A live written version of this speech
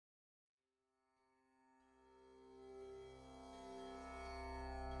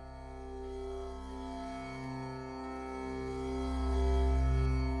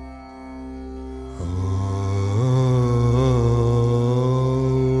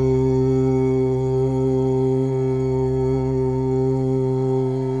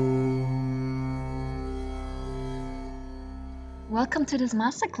welcome to this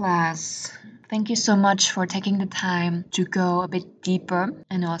masterclass. Thank you so much for taking the time to go a bit deeper,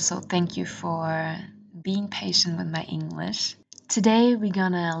 and also thank you for being patient with my English. Today, we're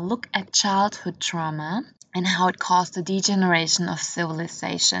gonna look at childhood trauma and how it caused the degeneration of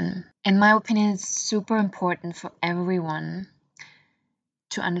civilization. In my opinion, it's super important for everyone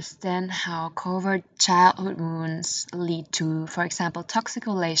to understand how covert childhood wounds lead to, for example, toxic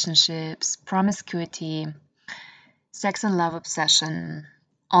relationships, promiscuity, sex and love obsession,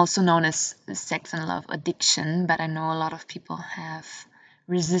 also known as sex and love addiction, but I know a lot of people have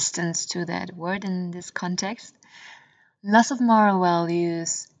resistance to that word in this context. Loss of moral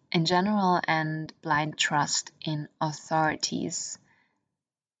values in general and blind trust in authorities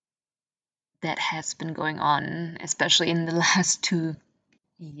that has been going on, especially in the last 2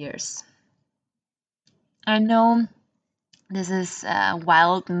 years. I know this is a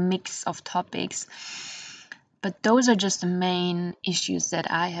wild mix of topics, but those are just the main issues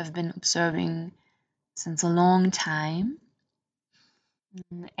that I have been observing since a long time.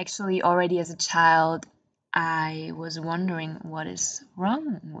 Actually, already as a child, I was wondering what is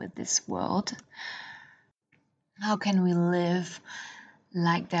wrong with this world. How can we live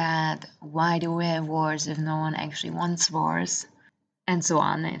like that? Why do we have wars if no one actually wants wars? And so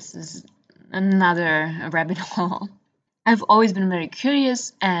on. This is another rabbit hole. I've always been very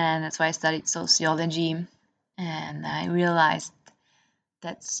curious, and that's why I studied sociology. And I realized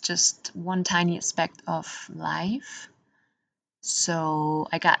that's just one tiny aspect of life. So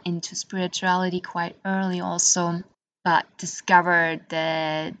I got into spirituality quite early also, but discovered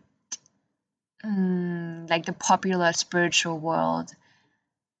that like the popular spiritual world,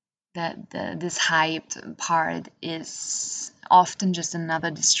 that this hyped part is often just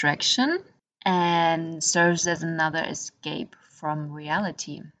another distraction and serves as another escape from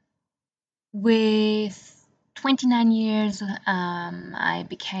reality. With 29 years, I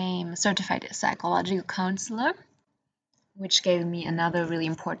became a certified psychological counselor, which gave me another really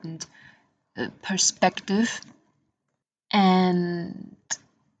important perspective. And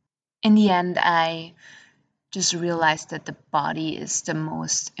in the end, I just realized that the body is the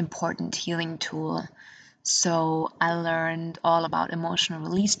most important healing tool. So I learned all about emotional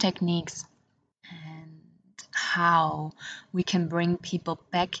release techniques and how we can bring people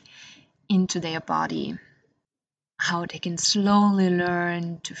back into their body, how they can slowly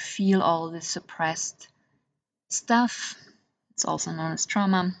learn to feel all this suppressed stuff. It's also known as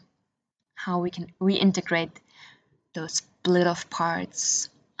trauma. How we can reintegrate those split off parts.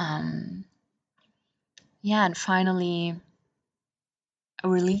 And finally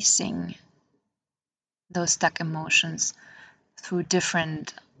releasing those stuck emotions through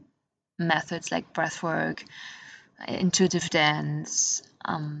different methods like breathwork, intuitive dance,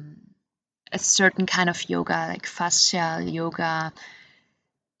 a certain kind of yoga like fascial yoga,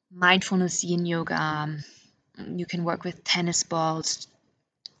 mindfulness yin yoga. You can work with tennis balls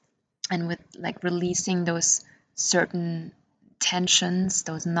and with like releasing those certain tensions,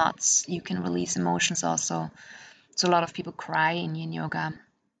 those knots. You can release emotions also. So a lot of people cry in yin yoga.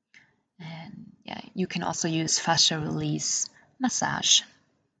 And you can also use fascia release massage.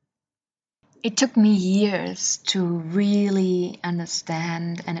 It took me years to really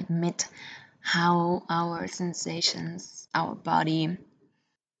understand and admit how our sensations, our body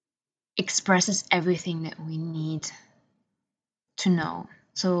expresses everything that we need to know.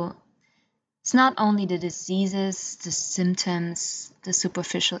 So it's not only the diseases, the symptoms, the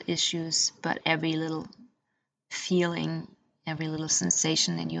superficial issues, but every little feeling, every little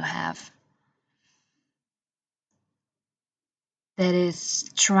sensation that you have that is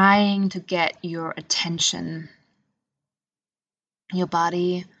trying to get your attention. Your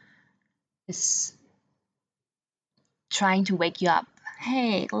body is trying to wake you up.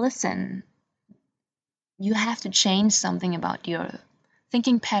 Hey, listen, you have to change something about your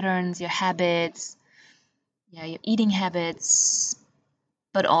thinking patterns, your habits, your eating habits,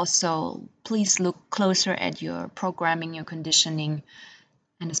 but also please look closer at your programming, your conditioning,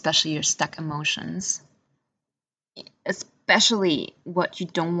 and especially your stuck emotions. Especially what you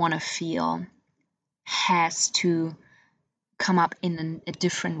don't want to feel has to come up in a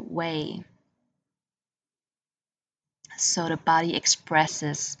different way. So the body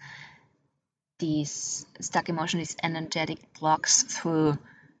expresses these stuck emotions, these energetic blocks through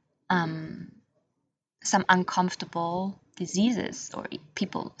some uncomfortable diseases, or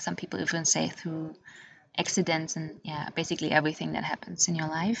some people even say through accidents, and basically everything that happens in your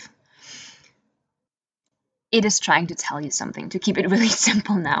life. It is trying to tell you something, to keep it really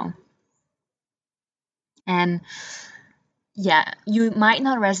simple now. And you might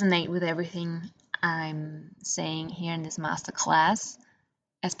not resonate with everything I'm saying here in this masterclass,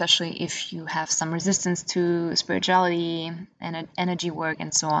 especially if you have some resistance to spirituality and energy work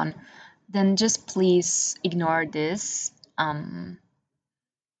and so on, then just please ignore this.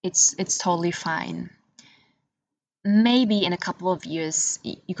 It's totally fine. Maybe in a couple of years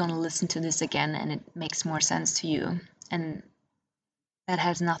you're gonna listen to this again and it makes more sense to you, and that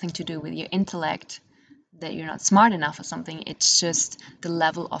has nothing to do with your intellect, that you're not smart enough or something. It's just the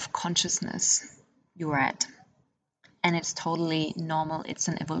level of consciousness you're at, and it's totally normal. It's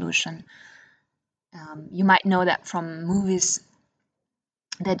an evolution. You might know that from movies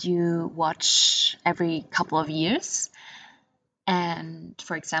that you watch every couple of years, and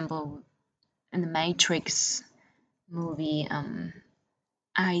for example in the Matrix movie,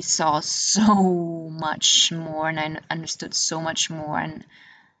 I saw so much more and I understood so much more, and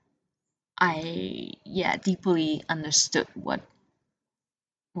I deeply understood what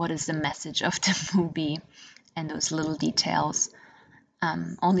is the message of the movie and those little details,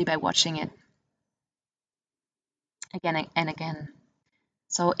 only by watching it again and again.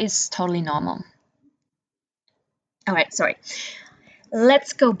 So it's totally normal. All right, sorry.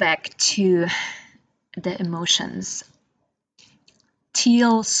 Let's go back to the emotions.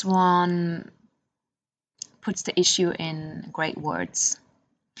 Teal Swan puts the issue in great words.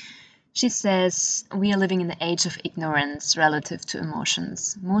 She says, we are living in the age of ignorance relative to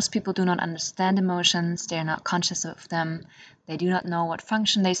emotions. Most people do not understand emotions, they are not conscious of them, they do not know what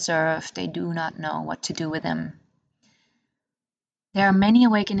function they serve, they do not know what to do with them. There are many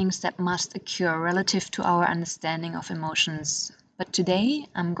awakenings that must occur relative to our understanding of emotions, but today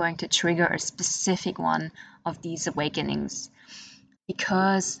I'm going to trigger a specific one of these awakenings,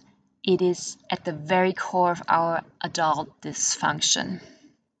 because it is at the very core of our adult dysfunction.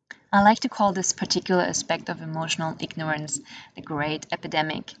 I like to call this particular aspect of emotional ignorance the great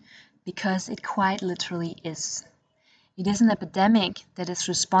epidemic, because it quite literally is. It is an epidemic that is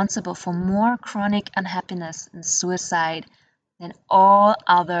responsible for more chronic unhappiness and suicide than all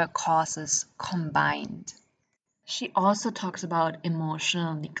other causes combined. She also talks about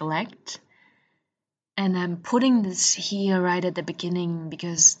emotional neglect, and I'm putting this here right at the beginning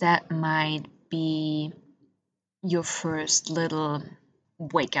because that might be your first little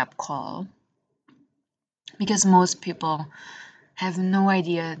wake-up call. Because most people have no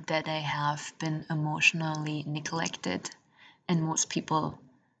idea that they have been emotionally neglected, and most people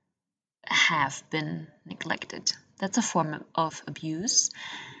have been neglected. That's a form of abuse,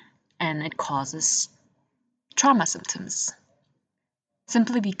 and it causes trauma symptoms.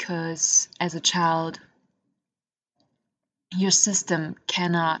 Simply because as a child, your system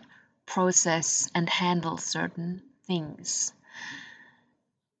cannot process and handle certain things.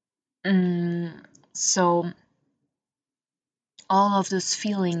 So all of those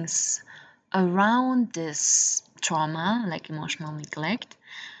feelings around this trauma, like emotional neglect,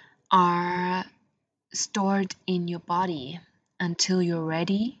 are stored in your body until you're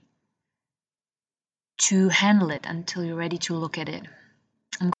ready to handle it, until you're ready to look at it.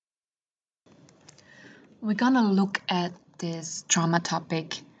 We're gonna look at this trauma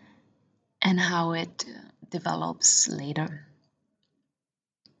topic and how it develops later.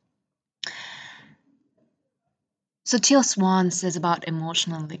 So Teal Swan says about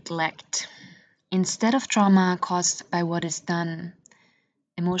emotional neglect. Instead of trauma caused by what is done,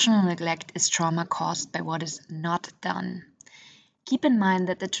 emotional neglect is trauma caused by what is not done. Keep in mind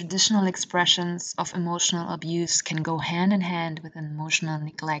that the traditional expressions of emotional abuse can go hand in hand with emotional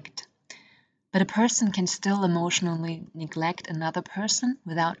neglect. But a person can still emotionally neglect another person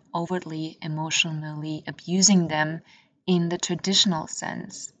without overtly emotionally abusing them in the traditional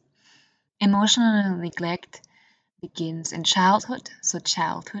sense. Emotional neglect begins in childhood, so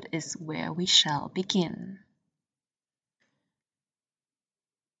childhood is where we shall begin.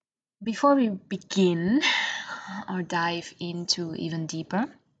 Before we begin or dive into even deeper,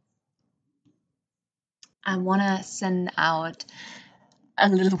 I want to send out a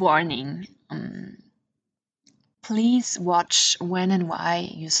little warning. Please watch when and why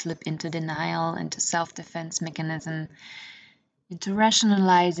you slip into denial, into self-defense mechanism, into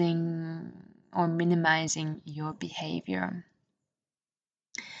rationalizing or minimizing your behavior.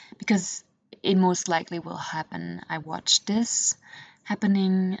 Because it most likely will happen. I watched this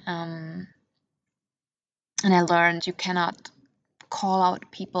happening, and I learned you cannot call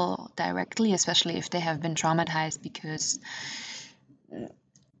out people directly, especially if they have been traumatized, because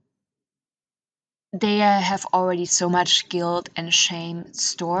they have already so much guilt and shame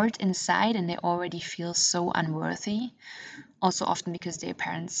stored inside, and they already feel so unworthy. Also often because their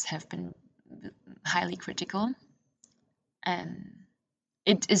parents have been highly critical. And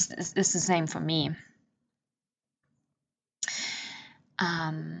it's the same for me.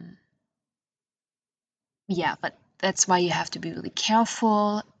 Yeah, but that's why you have to be really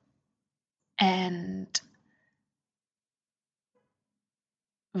careful and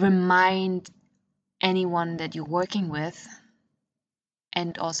remind anyone that you're working with,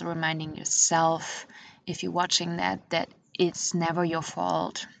 and also reminding yourself, if you're watching that it's never your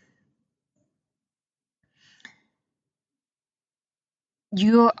fault.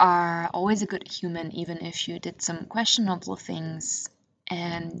 You are always a good human, even if you did some questionable things,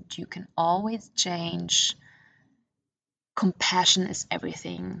 and you can always change. Compassion is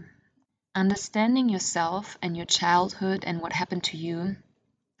everything. Understanding yourself and your childhood and what happened to you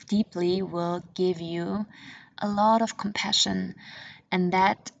deeply will give you a lot of compassion, and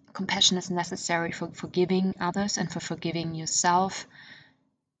that compassion is necessary for forgiving others and for forgiving yourself,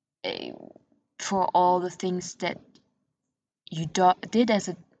 for all the things that you did as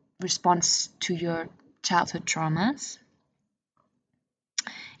a response to your childhood traumas.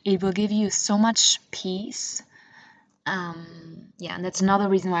 It will give you so much peace. Yeah, and that's another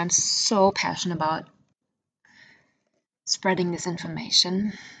reason why I'm so passionate about spreading this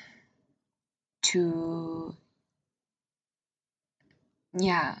information to,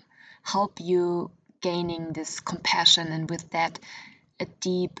 yeah, help you gaining this compassion, and with that, a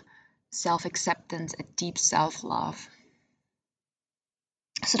deep self-acceptance, a deep self-love.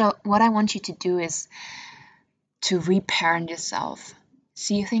 So what I want you to do is to reparent yourself,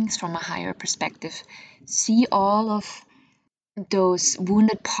 see things from a higher perspective, see all of those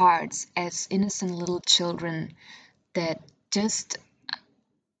wounded parts as innocent little children that just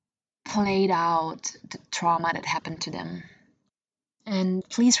played out the trauma that happened to them. And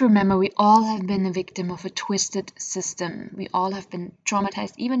please remember, we all have been a victim of a twisted system. We all have been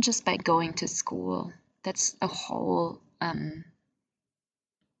traumatized, even just by going to school. That's a whole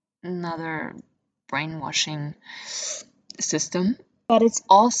another brainwashing system. But it's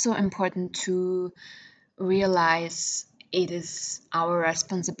also important to realize it is our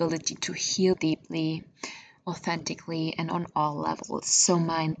responsibility to heal deeply, authentically, and on all levels, so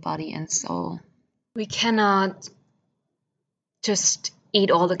mind, body, and soul. We cannot just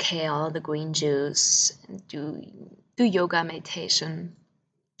eat all the kale, the green juice, do yoga, meditation.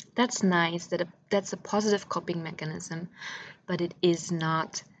 That's nice. That's a positive coping mechanism, but it is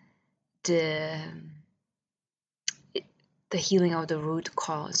not the healing of the root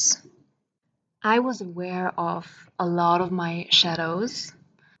cause. I was aware of a lot of my shadows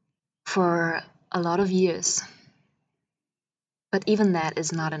for a lot of years, but even that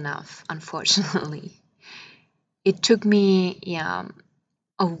is not enough, unfortunately. It took me,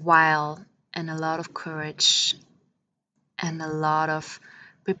 a while and a lot of courage and a lot of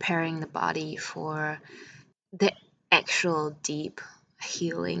preparing the body for the actual deep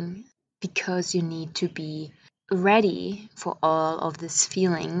healing, because you need to be ready for all of these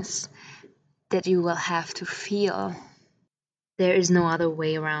feelings that you will have to feel. There is no other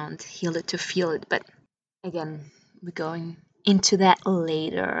way around. Heal it to feel it. But again, we're going into that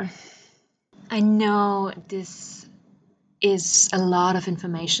later. I know this is a lot of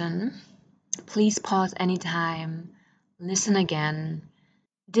information. Please pause anytime, listen again.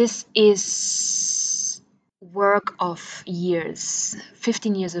 This is work of years,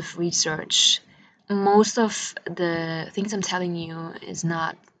 15 years of research. Most of the things I'm telling you is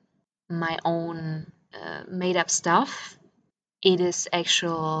not my own made up stuff. It is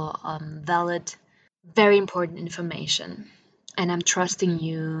actual valid, very important information, and I'm trusting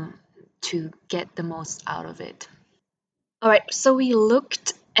you to get the most out of it. All right, so we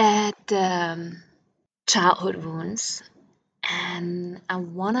looked at childhood wounds, and I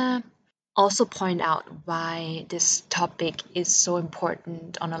want to also point out why this topic is so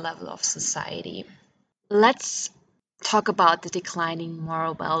important on a level of society. Let's talk about the declining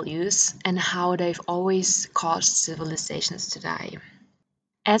moral values and how they've always caused civilizations to die.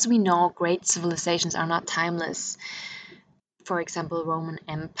 As we know, great civilizations are not timeless. For example, Roman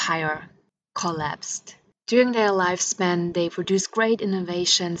Empire collapsed. During their lifespan, they produced great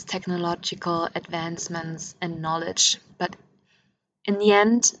innovations, technological advancements, and knowledge, but in the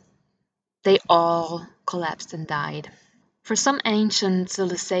end, they all collapsed and died. For some ancient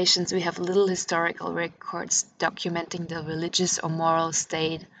civilizations, we have little historical records documenting the religious or moral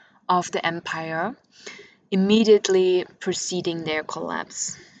state of the empire immediately preceding their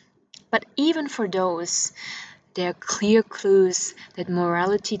collapse. But even for those, there are clear clues that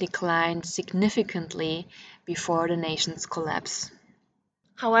morality declined significantly before the nation's collapse.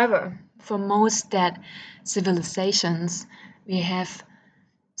 However, for most dead civilizations, we have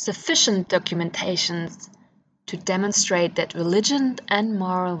sufficient documentation to demonstrate that religion and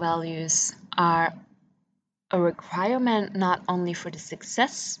moral values are a requirement not only for the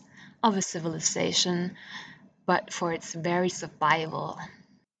success of a civilization, but for its very survival.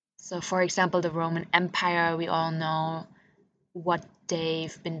 So, for example, the Roman Empire, we all know what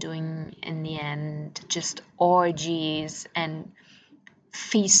they've been doing in the end, just orgies and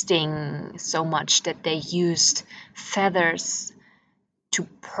feasting so much that they used feathers to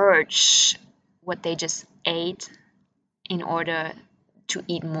purge what they just ate in order to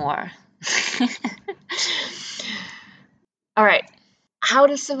eat more. All right, how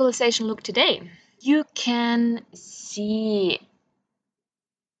does civilization look today? You can see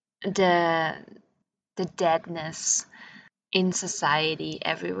the deadness in society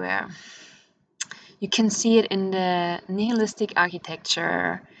everywhere. You can see it in the nihilistic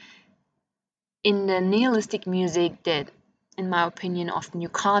architecture, in the nihilistic music that, in my opinion, often you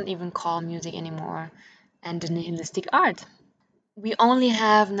can't even call music anymore, and the nihilistic art. We only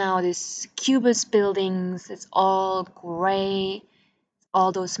have now these cubist buildings, it's all gray,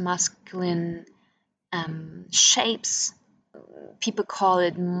 all those masculine shapes. People call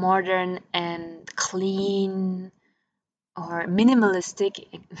it modern and clean or minimalistic,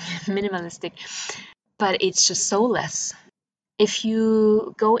 but it's just soulless. If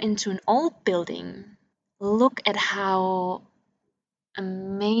you go into an old building, look at how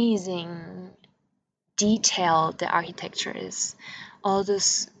amazing detailed the architecture is. All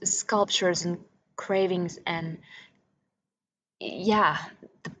those sculptures and cravings and yeah,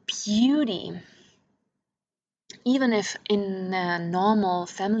 the beauty. Even if in normal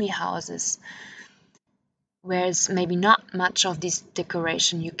family houses, where it's maybe not much of this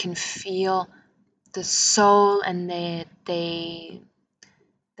decoration, you can feel the soul and that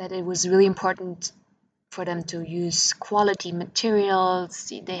it was really important for them to use quality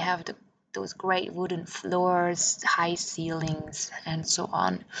materials. They have those great wooden floors, high ceilings, and so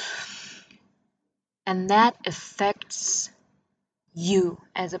on. And that affects you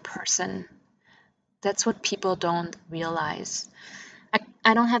as a person. That's what people don't realize.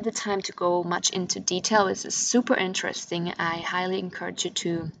 I don't have the time to go much into detail. This is super interesting. I highly encourage you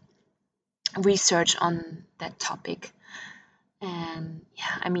to research on that topic. And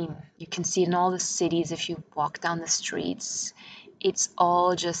yeah, I mean, you can see in all the cities if you walk down the streets, it's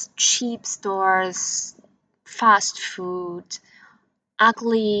all just cheap stores, fast food,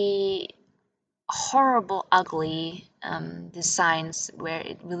 ugly, horrible, ugly designs where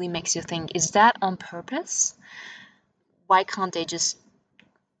it really makes you think, is that on purpose? Why can't they just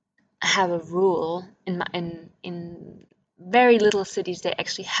have a rule? In very little cities, they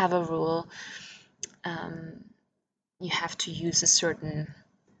actually have a rule. You have to use a certain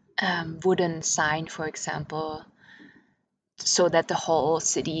wooden sign, for example, so that the whole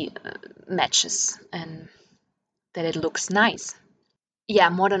city matches and that it looks nice. Yeah,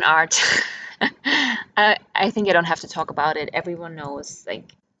 modern art. I think I don't have to talk about it. Everyone knows, like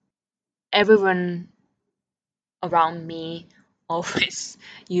everyone around me always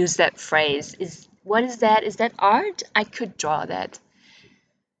use that phrase. What is that? Is that art? I could draw that.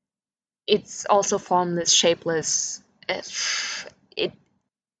 It's also formless, shapeless. It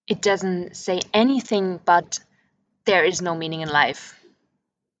it doesn't say anything, but there is no meaning in life.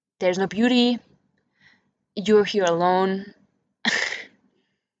 There's no beauty. You're here alone.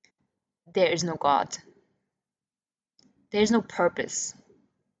 There is no God. There is no purpose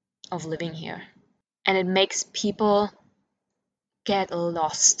of living here. And it makes people get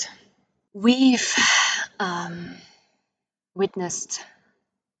lost. We've witnessed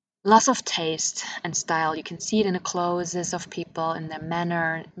loss of taste and style. You can see it in the clothes of people, in their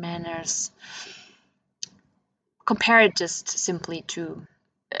manners. Compare it just simply to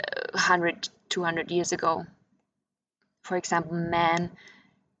 100, 200 years ago. For example, men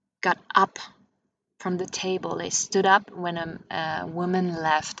got up from the table. They stood up when a woman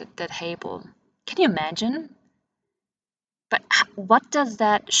left the table. Can you imagine? But what does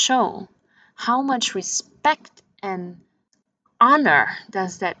that show? How much respect and honor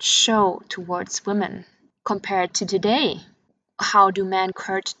does that show towards women compared to today? How do men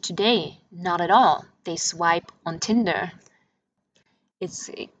court today? Not at all. They swipe on Tinder. It's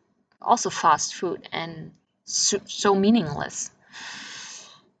also fast food and so meaningless.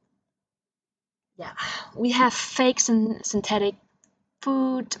 Yeah, we have fake and synthetic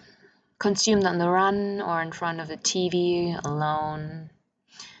food consumed on the run or in front of the TV alone.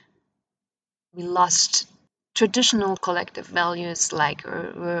 We lost traditional collective values like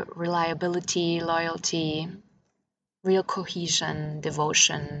reliability, loyalty, real cohesion,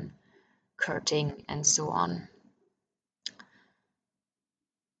 devotion, courting, and so on.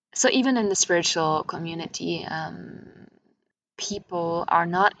 So even in the spiritual community, people are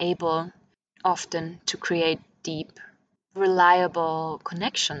not able often to create deep, reliable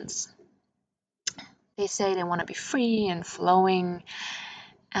connections. They say they want to be free and flowing,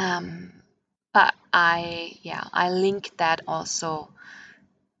 but I link that also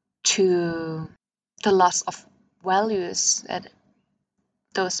to the loss of values, that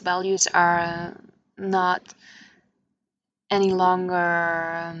those values are not any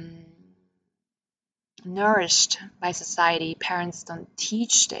longer nourished by society. Parents don't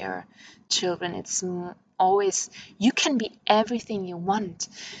teach their children. It's always, you can be everything you want.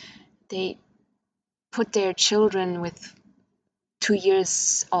 They put their children with 2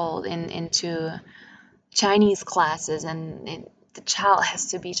 years old into Chinese classes, and the child has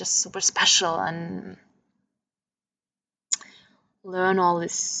to be just super special and learn all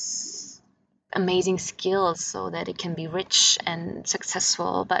these amazing skills so that it can be rich and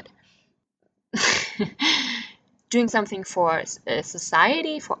successful. But doing something for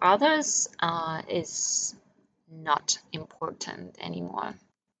society, for others, is not important anymore.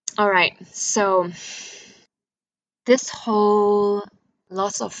 All right, so this whole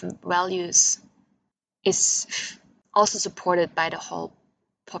loss of values is also supported by the whole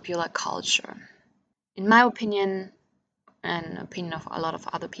popular culture. In my opinion, and opinion of a lot of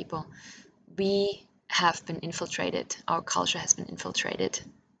other people, we have been infiltrated, our culture has been infiltrated,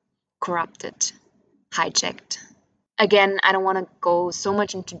 corrupted, hijacked. Again, I don't want to go so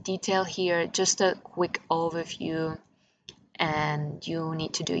much into detail here, just a quick overview, and you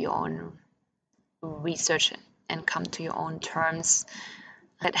need to do your own research and come to your own terms.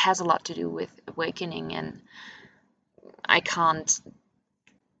 It has a lot to do with awakening, and I can't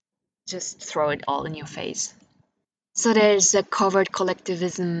just throw it all in your face. So there's a covert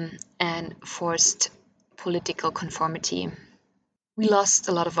collectivism and forced political conformity. We lost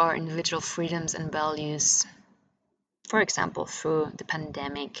a lot of our individual freedoms and values, for example, through the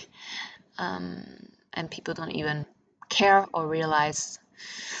pandemic, and people don't even care or realize.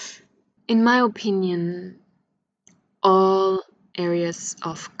 In my opinion, all areas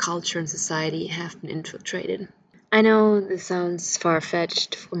of culture and society have been infiltrated. I know this sounds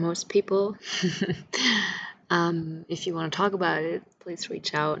far-fetched for most people. If you want to talk about it, please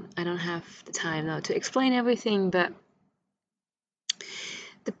reach out. I don't have the time now to explain everything, but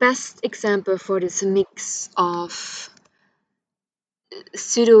the best example for this mix of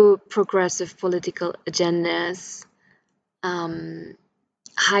pseudo-progressive political agendas,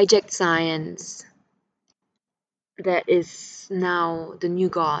 hijacked science that is now the new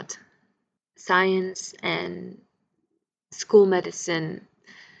god. Science and school medicine,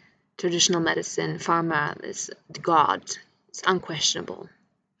 traditional medicine, pharma is the god. It's unquestionable.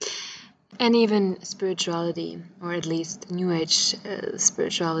 And even spirituality, or at least New Age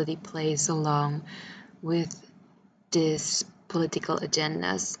spirituality, plays along with these political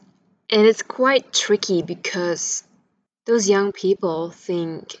agendas. And it's quite tricky because those young people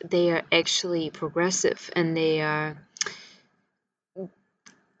think they are actually progressive and they are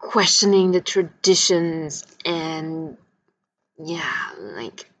questioning the traditions and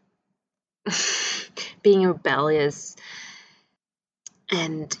like being rebellious,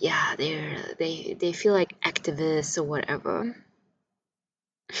 and they feel like activists or whatever.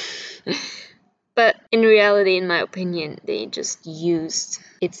 But in reality, in my opinion, they just used,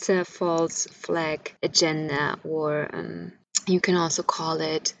 it's a false flag agenda, or you can also call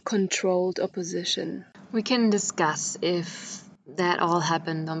it controlled opposition. We can discuss if that all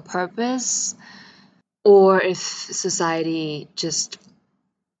happened on purpose or if society just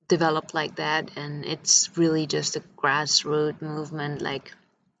developed like that and it's really just a grassroots movement like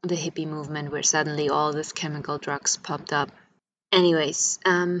the hippie movement where suddenly all these chemical drugs popped up. Anyways,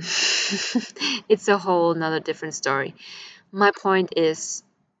 it's a whole nother different story. My point is,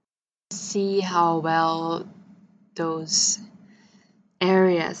 see how well those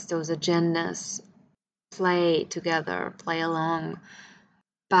areas, those agendas play together, play along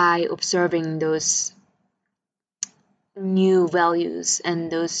by observing those new values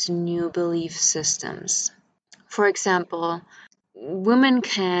and those new belief systems. For example, women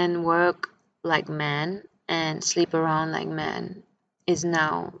can work like men and sleep around like men is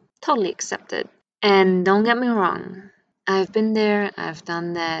now totally accepted. And don't get me wrong, I've been there, I've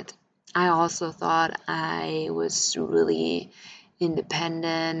done that. I also thought I was really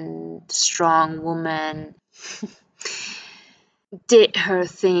independent, strong woman, did her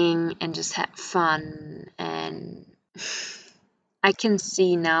thing and just had fun. And I can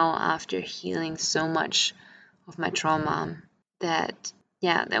see now, after healing so much of my trauma, that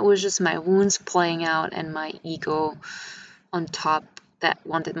that was just my wounds playing out and my ego on top that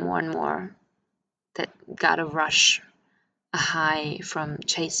wanted more and more, that got a rush, a high from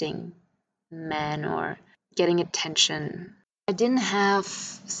chasing men or getting attention. I didn't have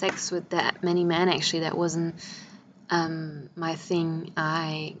sex with that many men, actually. That wasn't my thing.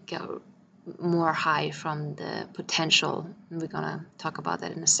 I got more high from the potential. We're gonna talk about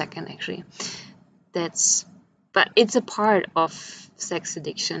that in a second, actually. But it's a part of sex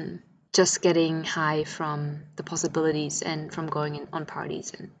addiction, just getting high from the possibilities and from going on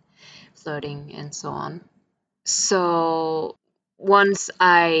parties and flirting and so on. So once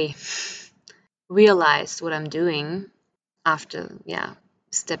I realized what I'm doing after,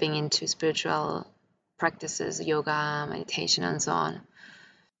 stepping into spiritual practices, yoga, meditation, and so on,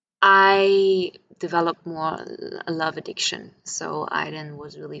 I developed more a love addiction. So I then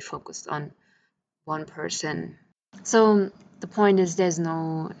was really focused on one person. So the point is, there's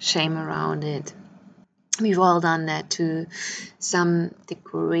no shame around it. We've all done that to some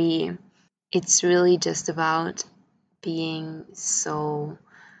degree. It's really just about being so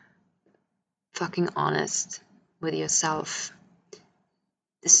fucking honest with yourself.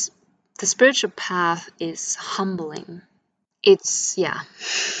 The spiritual path is humbling. It's,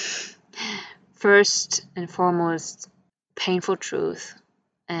 first and foremost, painful truth,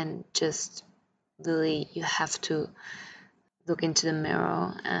 and just really you have to look into the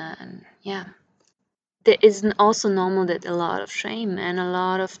mirror. And there is also normal that a lot of shame and a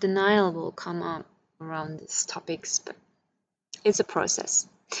lot of denial will come up around these topics, but it's a process.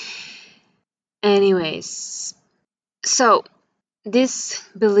 Anyways, so this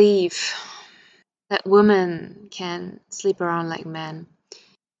belief that women can sleep around like men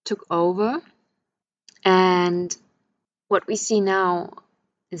took over, and what we see now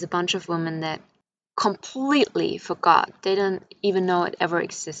is a bunch of women that completely forgot. They don't even know it ever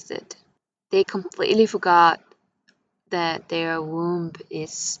existed. They completely forgot that their womb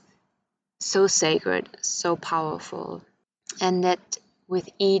is so sacred, so powerful, and that with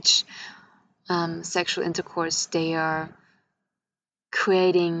each sexual intercourse they are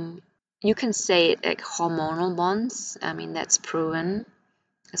creating, you can say it like hormonal bonds. I mean, that's proven.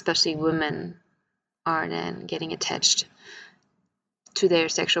 Especially women are then getting attached to their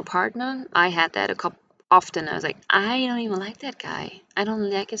sexual partner. I had that often. I was like, I don't even like that guy. I don't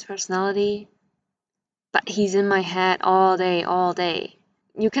like his personality, but he's in my head all day, all day.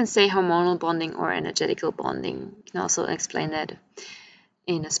 You can say hormonal bonding or energetical bonding. You can also explain that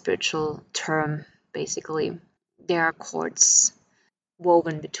in a spiritual term. Basically, there are cords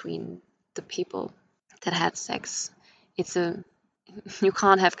woven between the people that had sex. You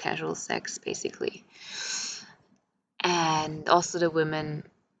can't have casual sex, basically. And also the women,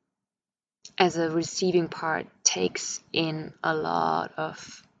 as a receiving part, takes in a lot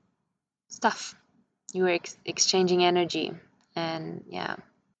of stuff. You are exchanging energy, and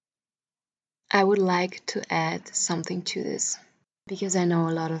I would like to add something to this, because I know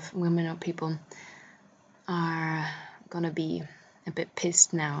a lot of women or people are gonna be a bit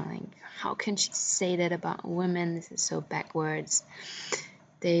pissed now. Like, how can she say that about women? This is so backwards.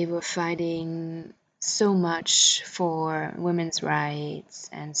 They were fighting so much for women's rights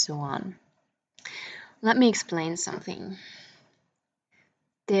and so on. Let me explain something.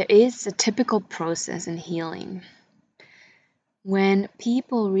 There is a typical process in healing. When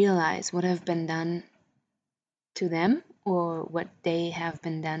people realize what have been done to them or what they have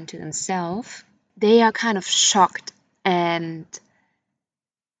been done to themselves, they are kind of shocked and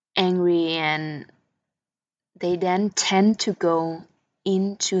angry, and they then tend to go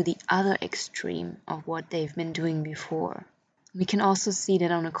into the other extreme of what they've been doing before. We can also see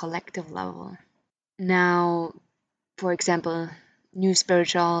that on a collective level. Now, for example, new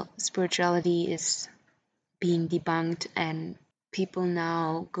spirituality is being debunked, and people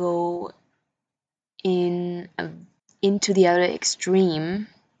now go into the other extreme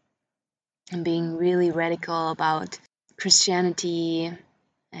and being really radical about Christianity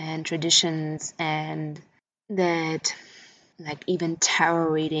and traditions, and that like even tarot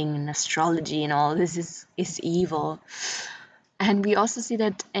reading and astrology and all this is evil. And we also see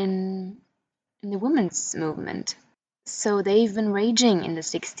that in the women's movement. So they've been raging in the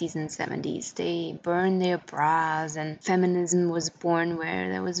 60s and 70s. They burned their bras, and feminism was born where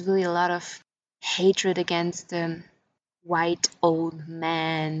there was really a lot of hatred against the white old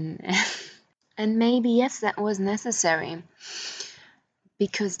man. And maybe, yes, that was necessary,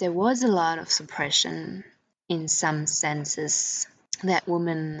 because there was a lot of suppression in some senses, that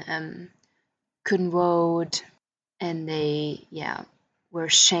women couldn't vote, and they were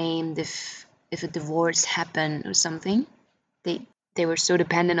shamed if a divorce happened or something. They were so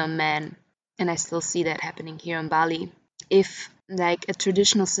dependent on men, and I still see that happening here on Bali. If like a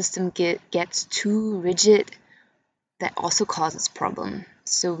traditional system gets too rigid, that also causes problem.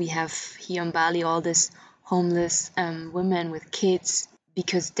 So we have here in Bali all this homeless women with kids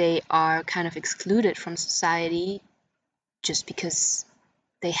because they are kind of excluded from society just because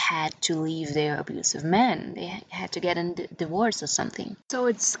they had to leave their abusive man. They had to get a divorce or something. So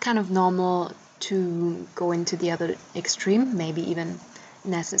it's kind of normal to go into the other extreme, maybe even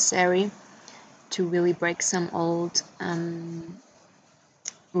necessary to really break some old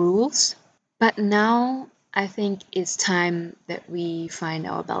rules. But now I think it's time that we find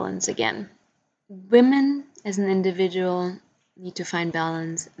our balance again. Women as an individual need to find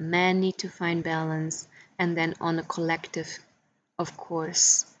balance, men need to find balance, and then on a collective, of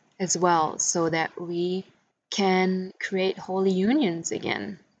course, as well, so that we can create holy unions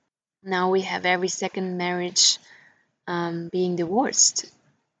again. Now we have every second marriage being divorced,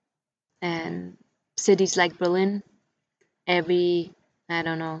 and cities like Berlin, every, I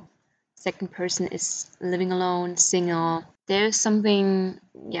don't know, second person is living alone, single. There's something,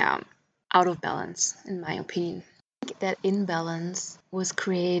 out of balance, in my opinion. I think that imbalance was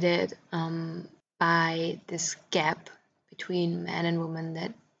created by this gap between man and woman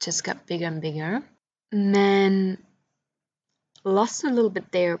that just got bigger and bigger. Men lost a little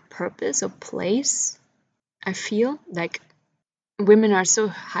bit their purpose or place. I feel like women are so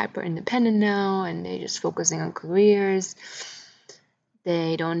hyper independent now and they're just focusing on careers.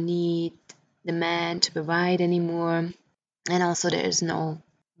 They don't need the man to provide anymore. And also there's no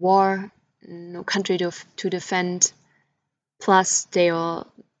war, no country to defend. Plus they are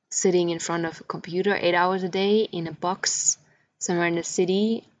sitting in front of a computer 8 hours a day in a box somewhere in the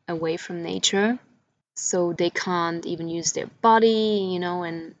city away from nature. So they can't even use their body,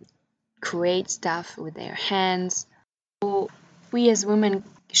 and create stuff with their hands. So we as women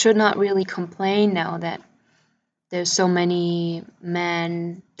should not really complain now that there's so many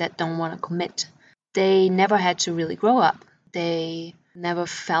men that don't want to commit. They never had to really grow up. They never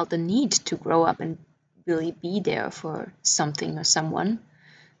felt the need to grow up and really be there for something or someone.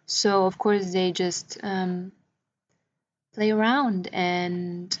 So of course they just play around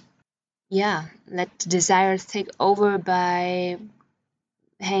and let desires take over by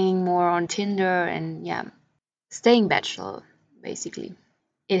hanging more on Tinder and staying bachelor, basically.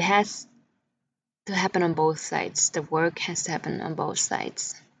 It has to happen on both sides. The work has to happen on both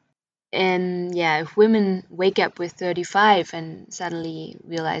sides. And if women wake up with 35 and suddenly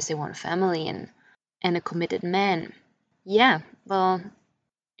realize they want a family and a committed man, well,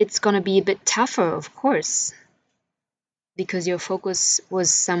 it's gonna be a bit tougher, of course, because your focus was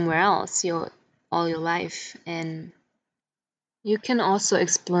somewhere else all your life. And you can also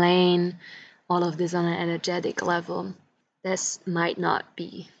explain all of this on an energetic level. This might not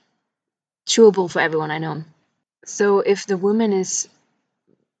be chewable for everyone, I know. So if the woman is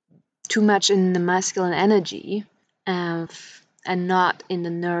too much in the masculine energy and not in the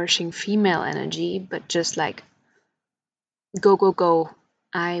nourishing female energy, but just like go, go, go,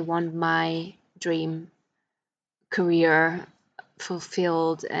 I want my dream career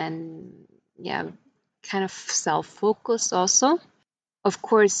fulfilled and kind of self-focused also. Of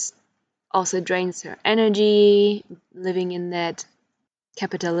course, also drains her energy living in that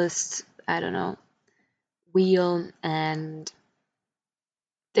capitalist, I don't know, wheel. And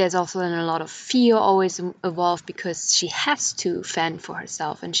there's also a lot of fear always involved because she has to fend for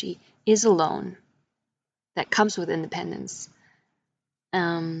herself and she is alone. That comes with independence.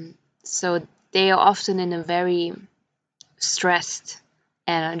 So they are often in a very stressed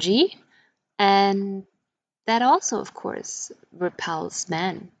energy, and that also, of course, repels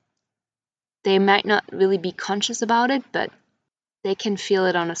men. They might not really be conscious about it, but they can feel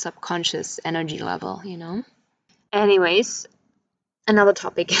it on a subconscious energy level, Anyways, another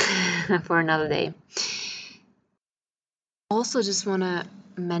topic for another day. Also, just want to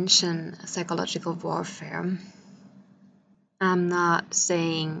mention psychological warfare. I'm not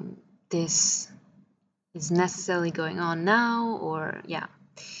saying this is necessarily going on now, or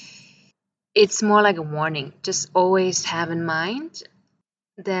it's more like a warning. Just always have in mind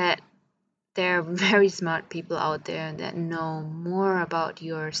that there are very smart people out there that know more about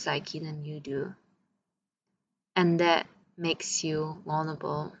your psyche than you do. And that makes you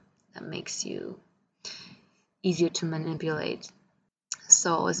vulnerable, that makes you easier to manipulate.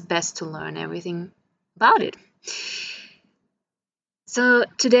 So it's best to learn everything about it. So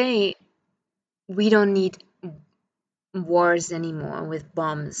today, we don't need wars anymore with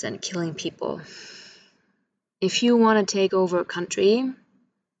bombs and killing people. If you want to take over a country,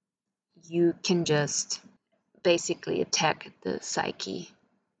 you can just basically attack the psyche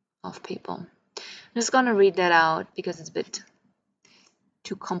of people. I'm just gonna read that out because it's a bit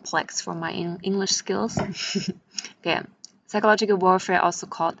too complex for my English skills. Okay, psychological warfare, also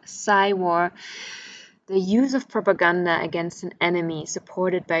called psy-war, the use of propaganda against an enemy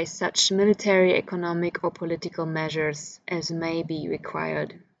supported by such military, economic, or political measures as may be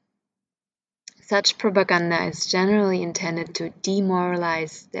required. Such propaganda is generally intended to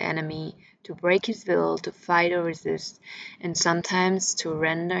demoralize the enemy, to break his will to fight or resist, and sometimes to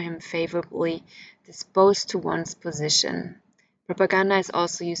render him favorably disposed to one's position. Propaganda is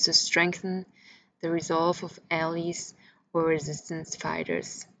also used to strengthen the resolve of allies or resistance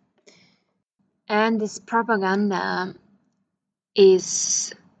fighters. And this propaganda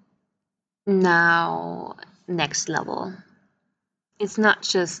is now next level. It's not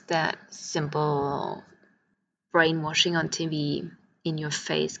just that simple brainwashing on TV in your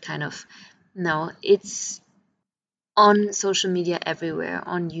face kind of. No, it's on social media everywhere,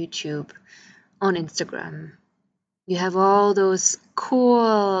 on YouTube, on Instagram. You have all those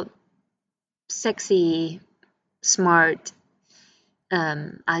cool, sexy, smart,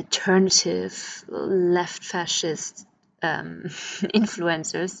 alternative, left fascist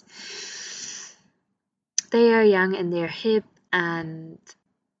influencers. They are young and they're hip, and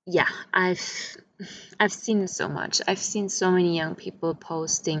yeah, I've seen so much. I've seen so many young people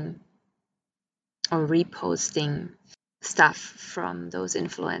posting or reposting stuff from those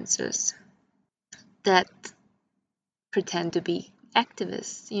influencers that pretend to be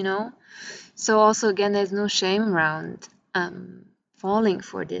activists, you know? So also again, there's no shame around falling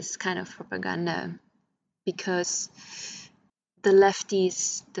for this kind of propaganda, because the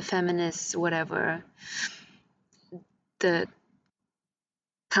lefties, the feminists, whatever, the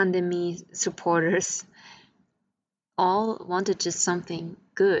pandemic supporters all wanted just something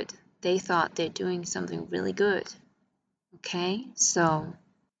good. They thought they're doing something really good. Okay, so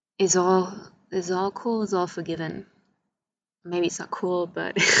it's all cool, it's all forgiven. Maybe it's not cool,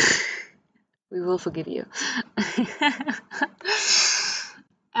 but we will forgive you.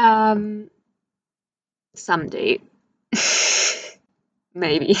 Someday.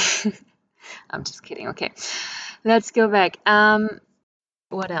 Maybe. I'm just kidding. Okay, let's go back.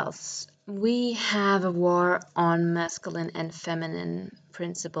 What else? We have a war on masculine and feminine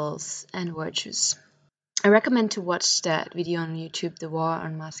principles and virtues. I recommend to watch that video on YouTube, The War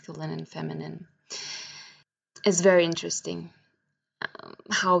on Masculine and Feminine. It's very interesting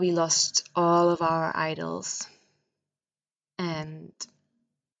how we lost all of our idols and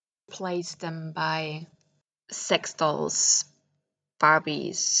replaced them by sex dolls,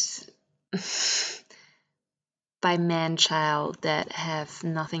 Barbies, by man-child that have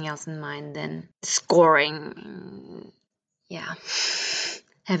nothing else in mind than scoring. Yeah.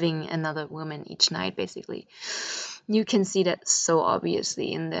 Having another woman each night, basically. You can see that so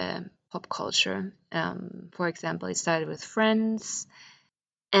obviously in the pop culture. For example, it started with Friends,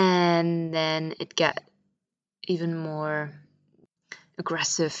 and then it got even more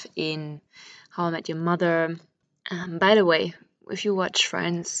aggressive in How I Met Your Mother. By the way, if you watch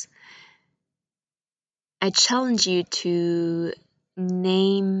Friends, I challenge you to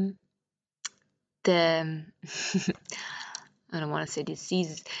name the I don't want to say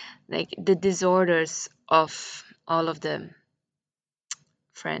diseases, like the disorders of all of the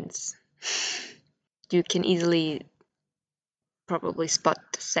friends. You can easily probably spot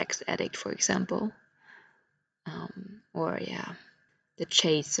the sex addict, for example, or yeah, the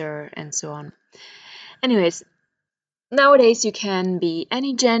chaser and so on. Anyways, nowadays you can be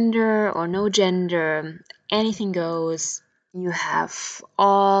any gender or no gender, anything goes. You have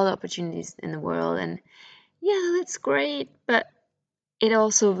all the opportunities in the world, and yeah, that's great, but it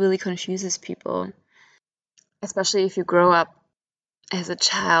also really confuses people, especially if you grow up as a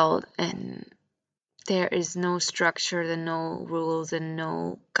child and there is no structure and no rules and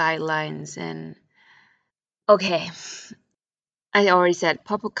no guidelines. And okay, I already said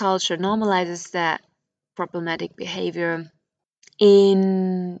pop culture normalizes that problematic behavior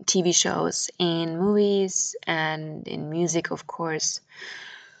in TV shows, in movies, and in music, of course.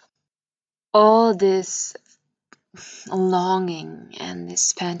 All this longing and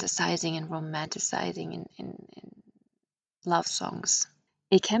this fantasizing and romanticizing in love songs,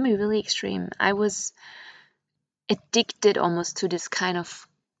 it can be really extreme. I was addicted almost to this kind of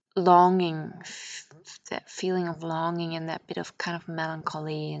longing, that feeling of longing and that bit of kind of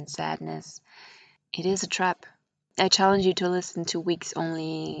melancholy and sadness. It is a trap. I challenge you to listen to weeks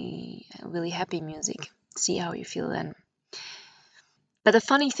only really happy music. See how you feel then. But the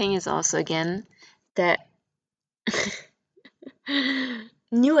funny thing is also, again, that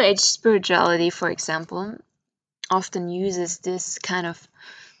New Age spirituality, for example, often uses this kind of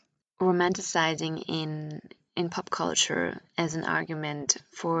romanticizing in in pop culture as an argument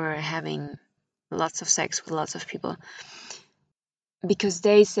for having lots of sex with lots of people, because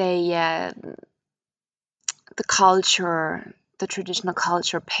they say, yeah, the traditional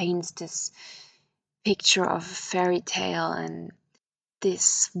culture paints this picture of a fairy tale and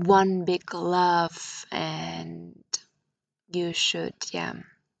this one big love, and you should,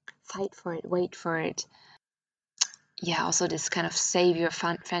 fight for it, wait for it. Yeah, also this kind of savior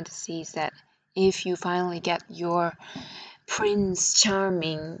fantasies that if you finally get your Prince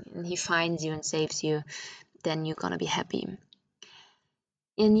Charming and he finds you and saves you, then you're gonna be happy.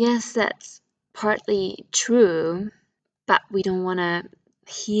 And yes, that's partly true, but we don't want to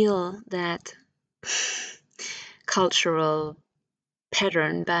heal that cultural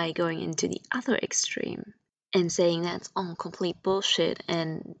pattern by going into the other extreme and saying that's all complete bullshit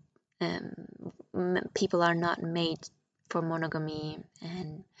and people are not made for monogamy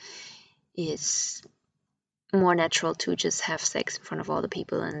and it's more natural to just have sex in front of all the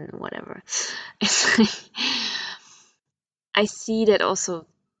people and whatever. It's like, I see that also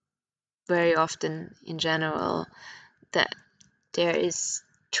very often in general, that there is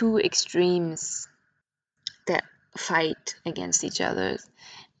two extremes that fight against each other,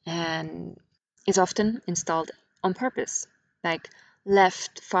 and it's often installed on purpose, like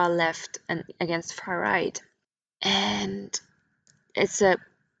far left and against far right, and it's a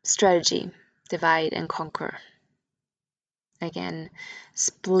strategy, divide and conquer, again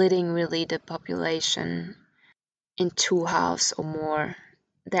splitting really the population in two halves or more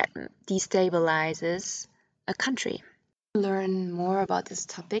that destabilizes a country. To learn more about this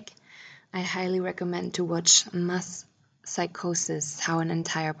topic, I highly recommend to watch Mass Psychosis: How an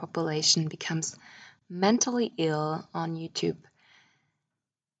Entire Population Becomes Mentally Ill on YouTube.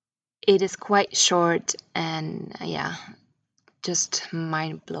 It is quite short and just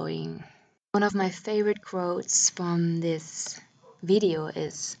mind-blowing. One of my favorite quotes from this video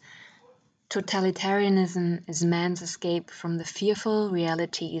is, "Totalitarianism is man's escape from the fearful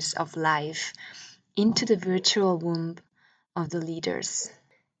realities of life into the virtual womb of the leaders.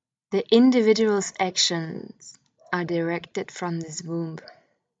 The individual's actions are directed from this womb,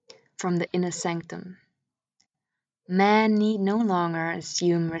 from the inner sanctum. Man need no longer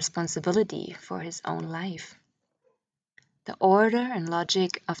assume responsibility for his own life. The order and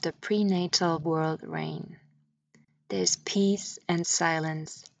logic of the prenatal world reign. There is peace and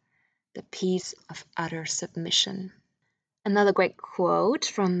silence, the peace of utter submission." Another great quote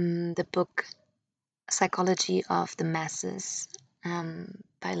from the book Psychology of the Masses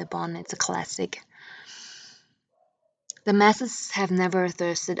by Le Bon. It's a classic. "The masses have never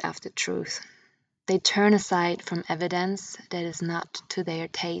thirsted after truth. They turn aside from evidence that is not to their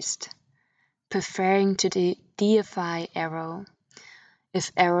taste, preferring to deify error,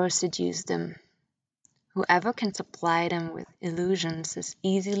 if error seduce them. Whoever can supply them with illusions is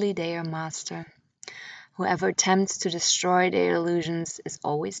easily their master. Whoever attempts to destroy their illusions is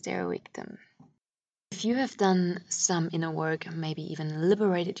always their victim." If you have done some inner work, maybe even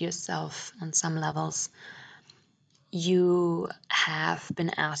liberated yourself on some levels, you have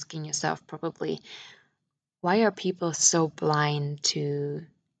been asking yourself probably, why are people so blind to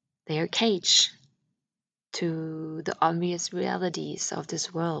their cage, to the obvious realities of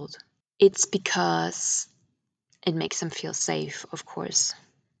this world? It's because it makes them feel safe, of course.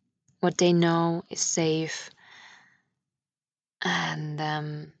 What they know is safe,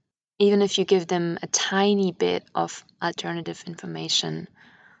 and even if you give them a tiny bit of alternative information,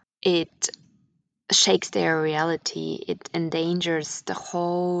 it shakes their reality, it endangers the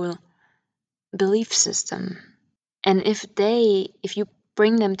whole belief system. And if you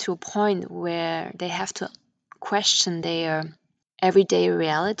bring them to a point where they have to question their everyday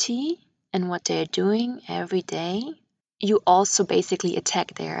reality and what they're doing every day, you also basically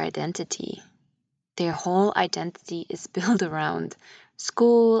attack their identity. Their whole identity is built around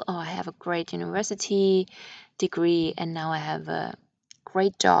school. Oh, I have a great university degree and now I have a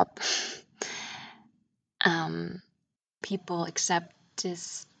great job. People accept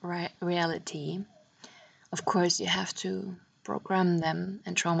this reality. Of course, you have to program them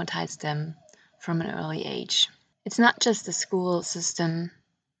and traumatize them from an early age. It's not just the school system.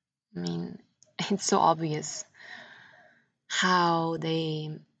 I mean, it's so obvious how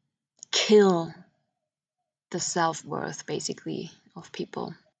they kill the self-worth, basically, of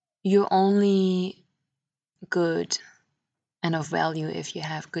people. You're only good and of value if you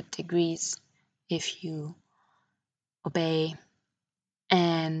have good degrees, if you obey.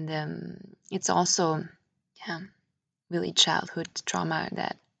 And it's also, really childhood trauma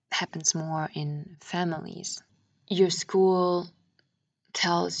that happens more in families. Your school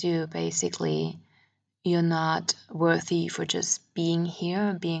tells you basically you're not worthy for just being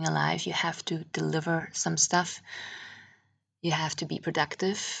here, being alive. You have to deliver some stuff. You have to be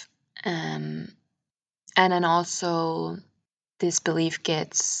productive. And then also this belief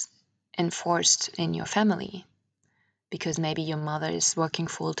gets enforced in your family because maybe your mother is working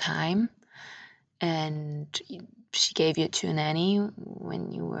full time and she gave you to a nanny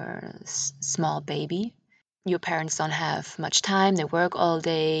when you were a small baby. Your parents don't have much time, they work all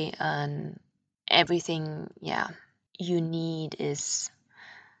day, and everything, you need is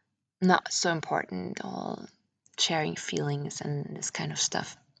not so important, all sharing feelings and this kind of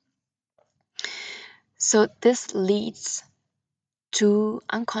stuff. So this leads to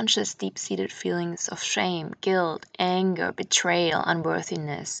unconscious, deep-seated feelings of shame, guilt, anger, betrayal,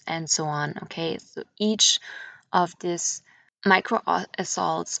 unworthiness, and so on. Okay, so each of these micro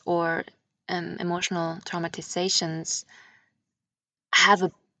assaults or emotional traumatizations have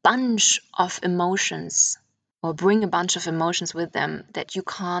a bunch of emotions or bring a bunch of emotions with them that you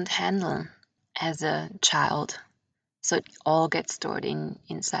can't handle as a child. So it all gets stored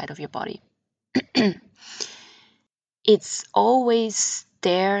inside of your body. It's always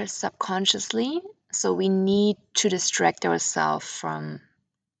there subconsciously, so we need to distract ourselves from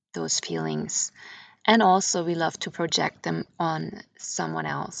those feelings. And also we love to project them on someone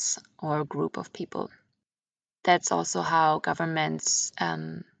else or a group of people. That's also how governments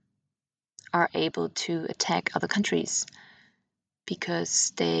are able to attack other countries,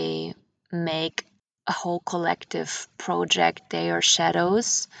 because they make a whole collective project their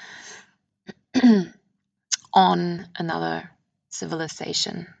shadows on another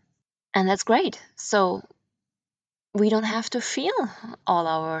civilization. And that's great. So we don't have to feel all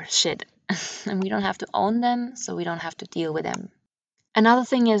our shit and we don't have to own them, so we don't have to deal with them. Another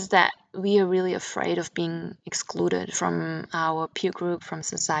thing is that we are really afraid of being excluded from our peer group, from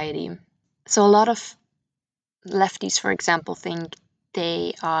society. So a lot of lefties, for example, think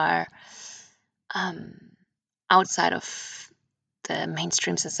they are outside of the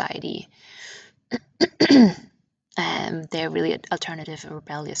mainstream society. They're really alternative,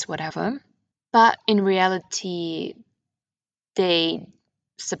 rebellious, whatever. But in reality, they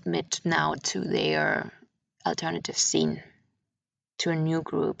submit now to their alternative scene, to a new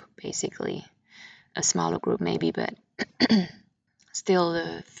group, basically. A smaller group maybe, but still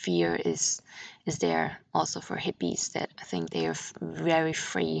the fear is there also for hippies that I think they are very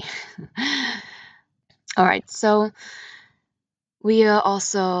free. All right, so we are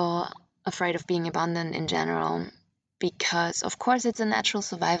also afraid of being abandoned in general because, of course, it's a natural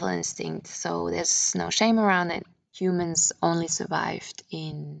survival instinct, so there's no shame around it. Humans only survived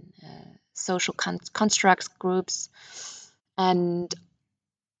in social constructs, groups, and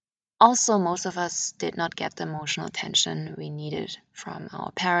also most of us did not get the emotional attention we needed from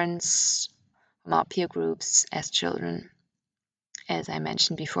our parents, from our peer groups as children, as I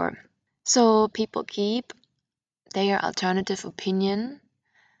mentioned before. So people keep their alternative opinion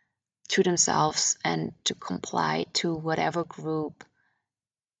to themselves and to comply to whatever group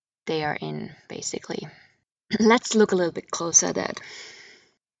they are in, basically. Let's look a little bit closer at that.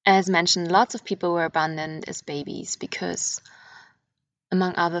 As mentioned, lots of people were abandoned as babies because,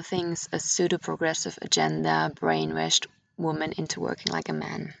 among other things, a pseudo-progressive agenda brainwashed women into working like a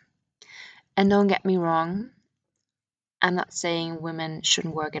man. And don't get me wrong, I'm not saying women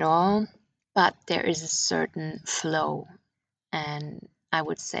shouldn't work at all, but there is a certain flow, and I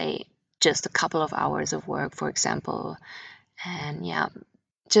would say just a couple of hours of work, for example, and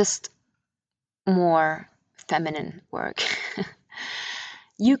just more feminine work.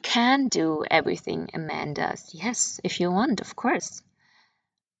 You can do everything a man does, yes, if you want, of course.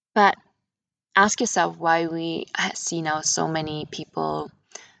 But ask yourself why we see now so many people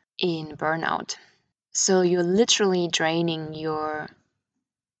in burnout. So you're literally draining your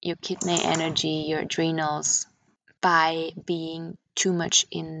kidney energy, your adrenals, by being too much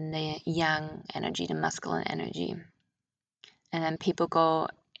in the yang energy, the masculine energy. And then people go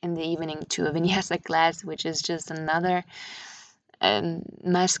in the evening to a vinyasa class, which is just another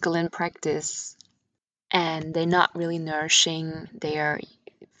masculine practice, and they're not really nourishing their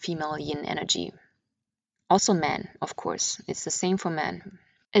female yin energy. Also men, of course, it's the same for men.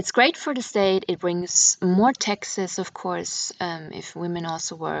 It's great for the state, it brings more taxes, of course, if women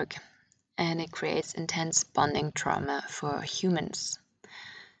also work, and it creates intense bonding trauma for humans.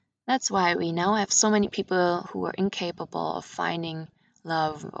 That's why we now have so many people who are incapable of finding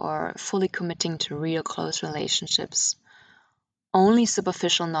love or fully committing to real close relationships. Only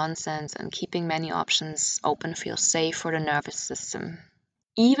superficial nonsense and keeping many options open feels safe for the nervous system.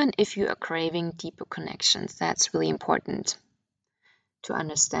 Even if you are craving deeper connections, that's really important to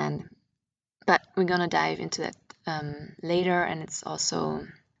understand. But we're gonna dive into that later, and it's also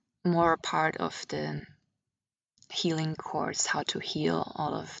more a part of the healing course, how to heal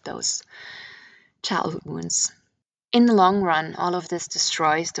all of those childhood wounds. In the long run, all of this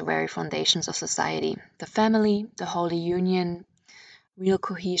destroys the very foundations of society: the family, the holy union, real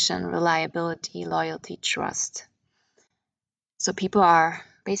cohesion, reliability, loyalty, trust. So people are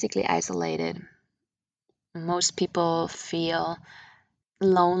basically isolated. Most people feel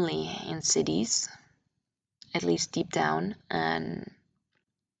lonely in cities, at least deep down, and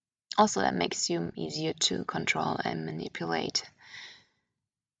also that makes you easier to control and manipulate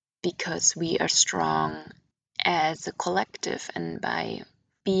because we are strong as a collective, and by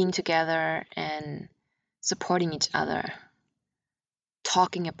being together and supporting each other,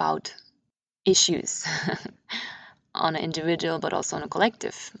 talking about issues on an individual but also on a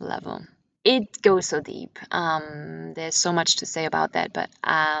collective level. It goes so deep. There's so much to say about that, but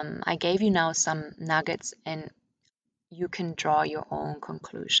I gave you now some nuggets, and you can draw your own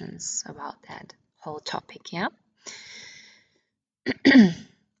conclusions about that whole topic, yeah?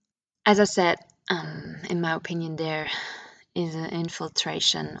 As I said, in my opinion, there is an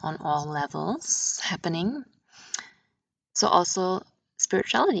infiltration on all levels happening. So also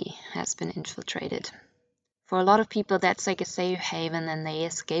spirituality has been infiltrated. For a lot of people, that's like a safe haven, and they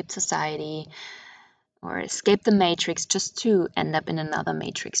escape society or escape the matrix just to end up in another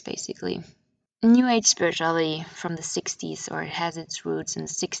matrix, basically. New Age spirituality from the 60s, or it has its roots in the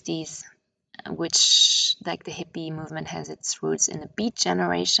 60s, which, like the hippie movement, has its roots in the Beat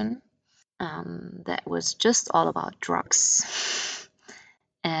Generation. That was just all about drugs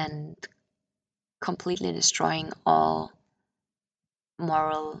and completely destroying all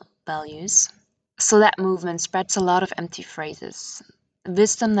moral values. So that movement spreads a lot of empty phrases,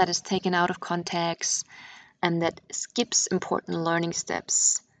 wisdom that is taken out of context and that skips important learning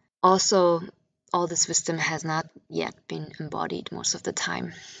steps. Also, all this wisdom has not yet been embodied most of the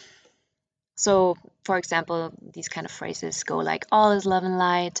time. So, for example, these kind of phrases go like, all is love and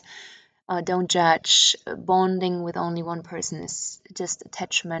light, don't judge, bonding with only one person is just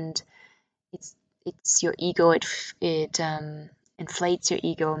attachment, it's your ego, it inflates your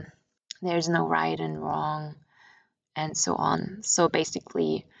ego, there's no right and wrong, and so on. So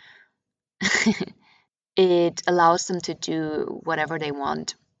basically, it allows them to do whatever they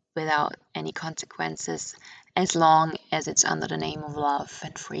want without any consequences, as long as it's under the name of love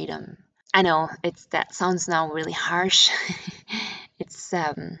and freedom. I know that sounds now really harsh. It's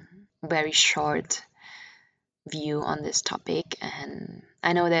very short view on this topic, and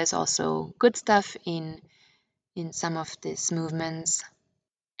I know there's also good stuff in some of these movements,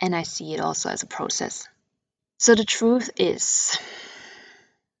 and I see it also as a process. So the truth is,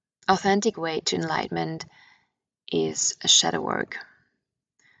 authentic way to enlightenment is a shadow work.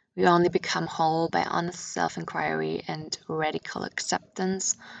 We only become whole by honest self-inquiry and radical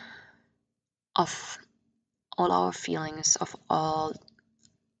acceptance of all our feelings, of all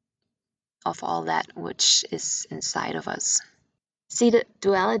that which is inside of us. See, the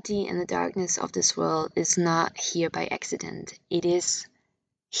duality and the darkness of this world is not here by accident. It is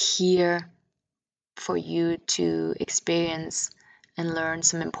here for you to experience and learn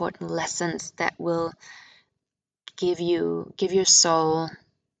some important lessons that will give your soul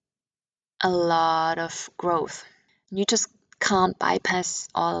a lot of growth. You just can't bypass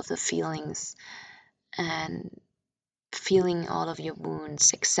all of the feelings and feeling all of your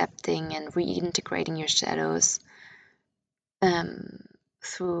wounds, accepting and reintegrating your shadows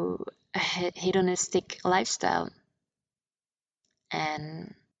through a hedonistic lifestyle,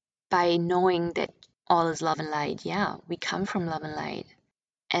 and by knowing that all is love and light. Yeah, we come from love and light,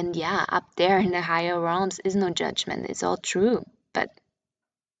 and yeah, up there in the higher realms is no judgment, it's all true. But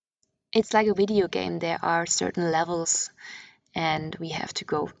it's like a video game, there are certain levels, and we have to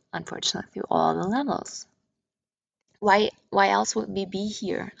go, unfortunately, through all the levels. Why else would we be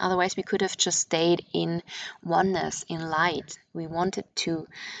here? Otherwise, we could have just stayed in oneness, in light. We wanted to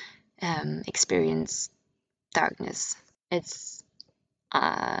experience darkness. It's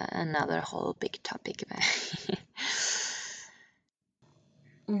another whole big topic.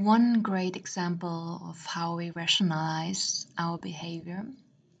 One great example of how we rationalize our behavior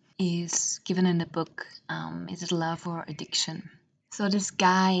is given in the book, Is It Love or Addiction? So this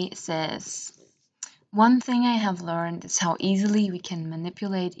guy says, one thing I have learned is how easily we can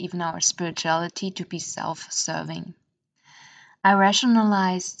manipulate even our spirituality to be self-serving. I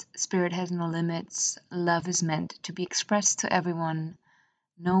rationalized spirit has no limits, love is meant to be expressed to everyone,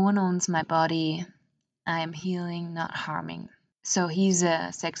 no one owns my body, I am healing, not harming. So he's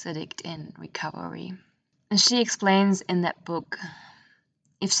a sex addict in recovery. And she explains in that book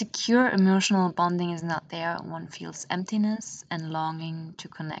If secure emotional bonding is not there, one feels emptiness and longing to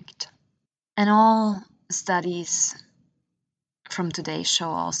connect. And all studies from today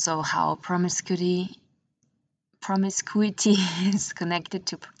show also how promiscuity is connected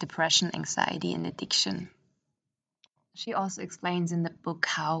to depression, anxiety, and addiction. She also explains in the book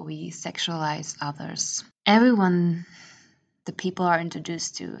how we sexualize others. Everyone the people are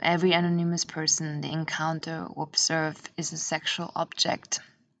introduced to, every anonymous person they encounter or observe, is a sexual object.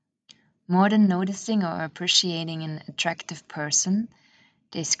 More than noticing or appreciating an attractive person,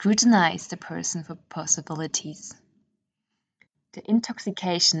 they scrutinize the person for possibilities. The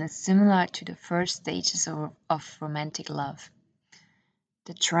intoxication is similar to the first stages of romantic love.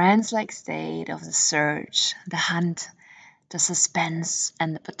 The trance-like state of the search, the hunt, the suspense,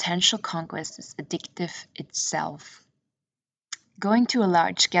 and the potential conquest is addictive itself. Going to a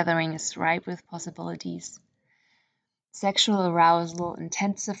large gathering is ripe with possibilities. Sexual arousal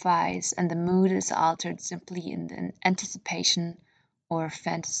intensifies and the mood is altered simply in the anticipation or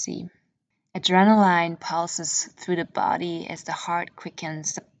fantasy. Adrenaline pulses through the body as the heart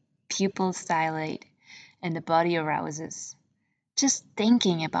quickens, the pupils dilate, and the body arouses. Just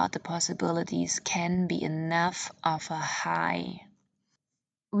thinking about the possibilities can be enough of a high.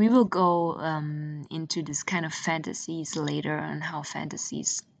 We will go into this kind of fantasies later and how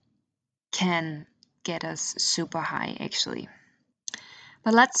fantasies can get us super high actually.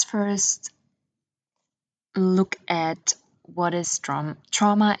 But let's first look at what is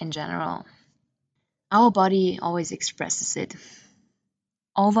trauma in general. Our body always expresses it.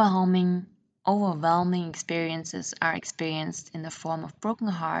 Overwhelming experiences are experienced in the form of broken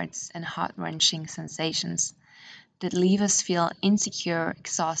hearts and heart-wrenching sensations that leave us feel insecure,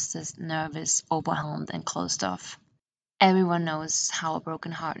 exhausted, nervous, overwhelmed, and closed off. Everyone knows how a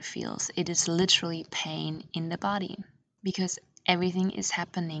broken heart feels. It is literally pain in the body because everything is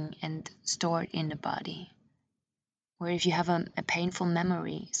happening and stored in the body. Or if you have a painful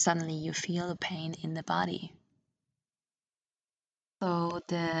memory, suddenly you feel the pain in the body. So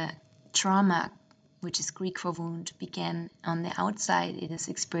the trauma, which is Greek for wound, began on the outside. It is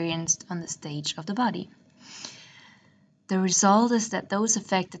experienced on the stage of the body. The result is that those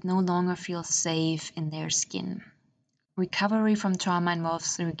affected no longer feel safe in their skin. Recovery from trauma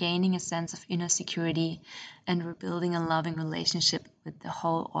involves regaining a sense of inner security and rebuilding a loving relationship with the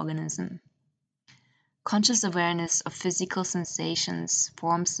whole organism. Conscious awareness of physical sensations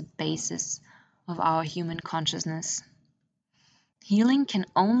forms the basis of our human consciousness. Healing can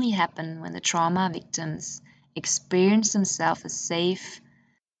only happen when the trauma victims experience themselves as safe,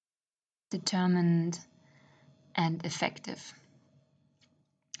 determined, and effective.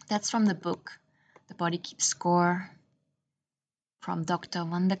 That's from the book The Body Keeps Score from Dr.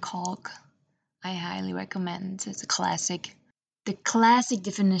 Van der Kolk. I highly recommend. It's a classic. The classic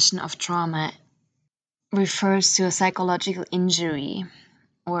definition of trauma refers to a psychological injury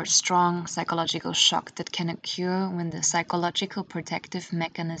or strong psychological shock that can occur when the psychological protective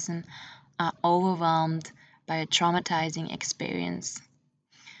mechanisms are overwhelmed by a traumatizing experience.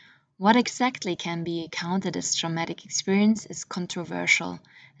 What exactly can be counted as traumatic experience is controversial,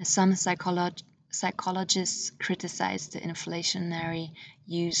 as some psychologists criticize the inflationary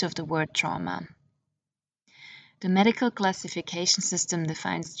use of the word trauma. The medical classification system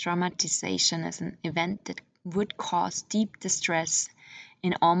defines traumatization as an event that would cause deep distress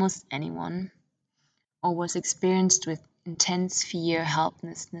in almost anyone, or was experienced with intense fear,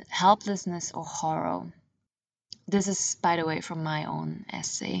 helplessness, or horror. This is, by the way, from my own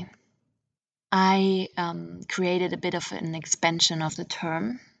essay. I created a bit of an expansion of the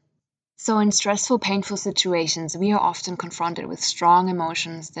term. So in stressful, painful situations, we are often confronted with strong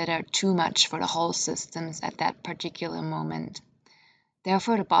emotions that are too much for the whole systems at that particular moment.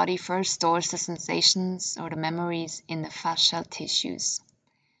 Therefore, the body first stores the sensations or the memories in the fascial tissues.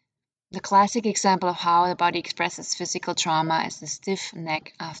 The classic example of how the body expresses physical trauma is the stiff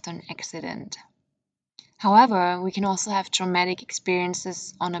neck after an accident. However, we can also have traumatic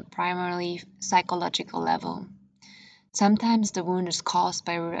experiences on a primarily psychological level. Sometimes the wound is caused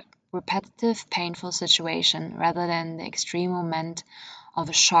by a repetitive, painful situation rather than the extreme moment of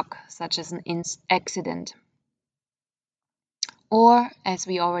a shock, such as an accident. Or, as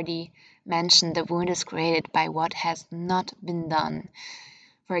we already mentioned, the wound is created by what has not been done,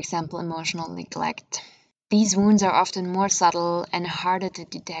 for example, emotional neglect. These wounds are often more subtle and harder to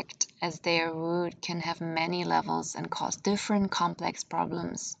detect, as their root can have many levels and cause different complex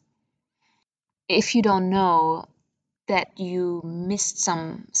problems. If you don't know that you missed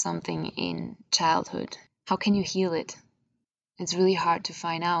something in childhood, how can you heal it? It's really hard to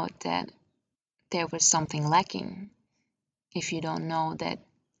find out that there was something lacking if you don't know that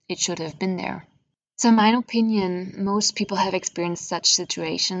it should have been there. So in my opinion, most people have experienced such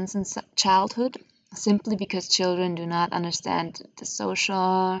situations in childhood simply because children do not understand the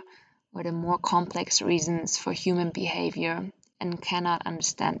social or the more complex reasons for human behavior and cannot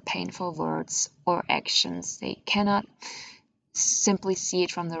understand painful words or actions. They cannot simply see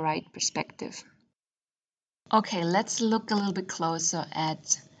it from the right perspective. Okay, let's look a little bit closer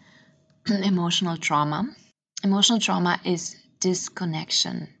at emotional trauma. Emotional trauma is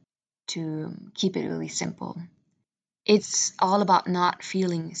disconnection, to keep it really simple. It's all about not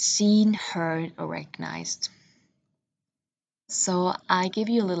feeling seen, heard, or recognized. So I give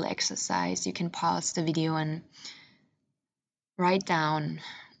you a little exercise. You can pause the video and write down,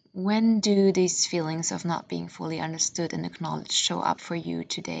 when do these feelings of not being fully understood and acknowledged show up for you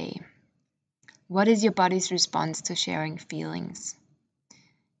today? What is your body's response to sharing feelings?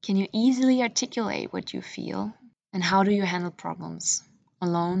 Can you easily articulate what you feel? And how do you handle problems,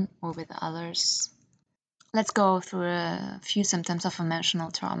 alone or with others? Let's go through a few symptoms of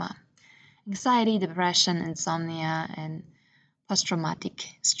emotional trauma: anxiety, depression, insomnia, and post-traumatic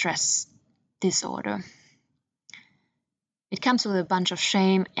stress disorder. It comes with a bunch of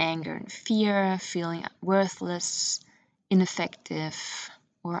shame, anger, and fear, feeling worthless, ineffective,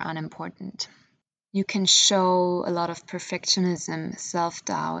 or unimportant. You can show a lot of perfectionism,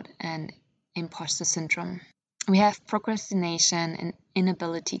 self-doubt, and imposter syndrome. We have procrastination and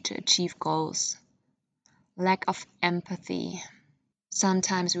inability to achieve goals, lack of empathy.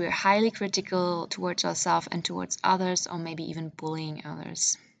 Sometimes we are highly critical towards ourselves and towards others, or maybe even bullying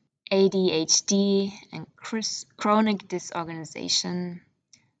others. ADHD and chronic disorganization,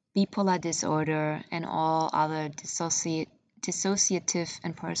 bipolar disorder, and all other dissociative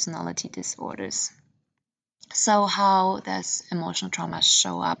and personality disorders. So how does emotional trauma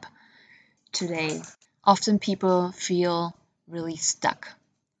show up today? Often people feel really stuck.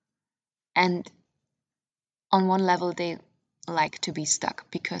 And on one level, they like to be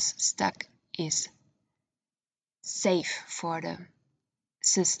stuck because stuck is safe for the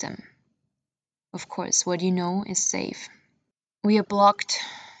system. Of course, what you know is safe. We are blocked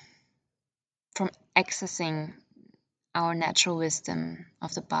from accessing our natural wisdom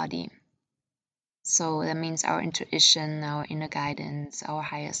of the body. So that means our intuition, our inner guidance, our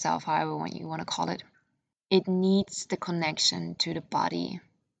higher self, however you want to call it. It needs the connection to the body.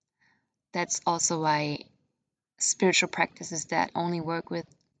 That's also why spiritual practices that only work with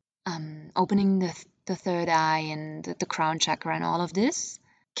opening the third eye and the crown chakra and all of this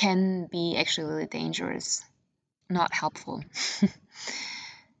can be actually really dangerous, not helpful.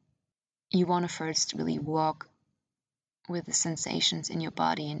 You want to first really walk with the sensations in your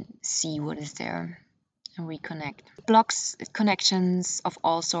body and see what is there and reconnect. It blocks connections of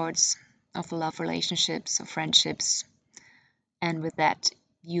all sorts, of love relationships, of friendships, and with that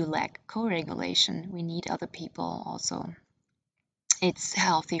you lack co-regulation. We need other people also. It's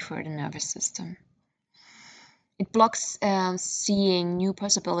healthy for the nervous system. It blocks seeing new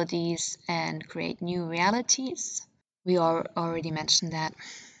possibilities and create new realities. We already mentioned that.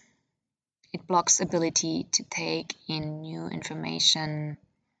 It blocks ability to take in new information,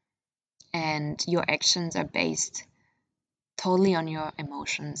 and your actions are based totally on your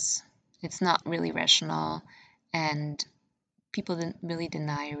emotions. It's not really rational, and people really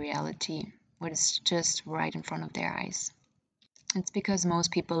deny reality, what is just right in front of their eyes. It's because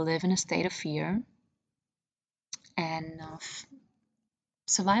most people live in a state of fear and of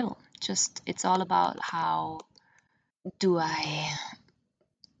survival. Just it's all about, how do I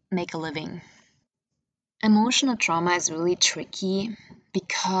make a living? Emotional trauma is really tricky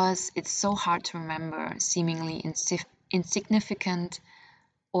because it's so hard to remember seemingly insignificant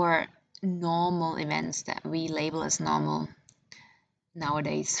or normal events that we label as normal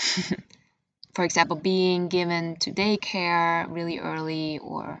nowadays. For example, being given to daycare really early,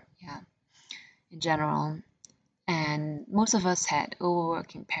 or in general. And most of us had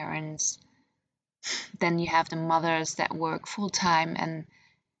overworking parents. Then you have the mothers that work full-time, and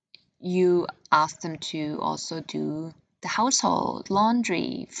you ask them to also do the household,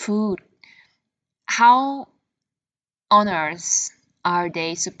 laundry, food. How on earth are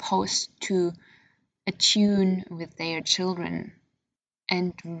they supposed to attune with their children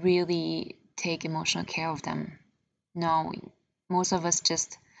and really take emotional care of them? No, most of us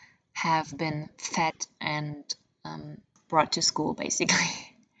just have been fed and brought to school, basically.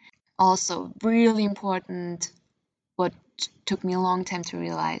 Also, really important, what took me a long time to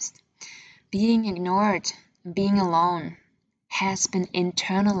realize, being ignored, being alone has been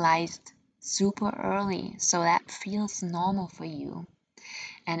internalized super early, so that feels normal for you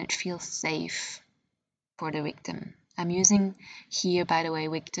and it feels safe for the victim. I'm using here, by the way,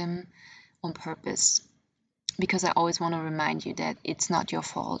 victim on purpose, because I always want to remind you that it's not your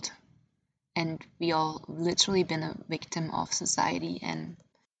fault. And we all literally been a victim of society and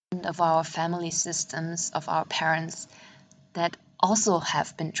of our family systems, of our parents that also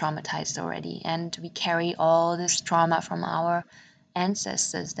have been traumatized already. And we carry all this trauma from our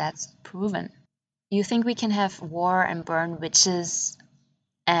ancestors. That's proven. You think we can have war and burn witches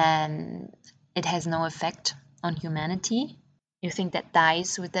and it has no effect on humanity? You think that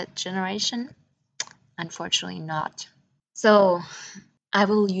dies with that generation? Unfortunately not. So I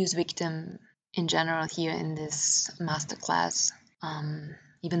will use victim in general here in this masterclass.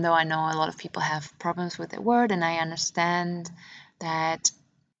 Even though I know a lot of people have problems with the word, and I understand that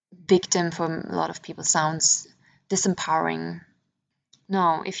victim for a lot of people sounds disempowering.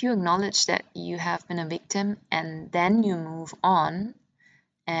 No, if you acknowledge that you have been a victim and then you move on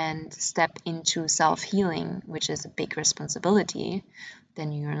and step into self-healing, which is a big responsibility,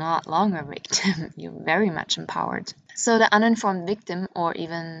 then you're not longer a victim. You're very much empowered. So the uninformed victim or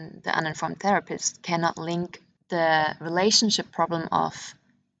even the uninformed therapist cannot link the relationship problem of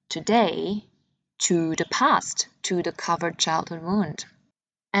today to the past, to the covered childhood wound.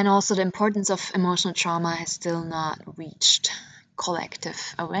 And also the importance of emotional trauma has still not reached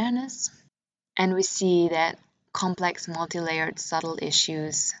collective awareness. And we see that complex, multi-layered, subtle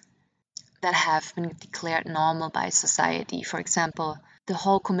issues that have been declared normal by society. For example, the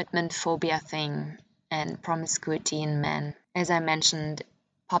whole commitment phobia thing and promiscuity in men. As I mentioned,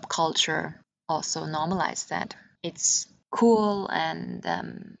 pop culture also normalized that. It's cool and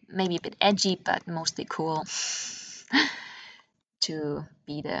maybe a bit edgy, but mostly cool to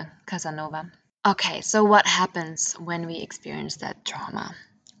be the Casanova. Okay, so what happens when we experience that trauma?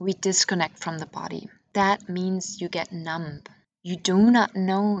 We disconnect from the body. That means you get numb. You do not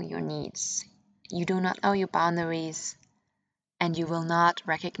know your needs. You do not know your boundaries, and you will not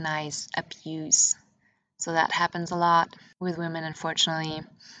recognize abuse. So that happens a lot with women, unfortunately.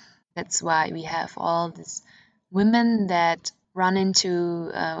 That's why we have all these women that run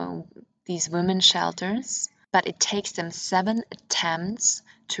into these women's shelters, but it takes them 7 attempts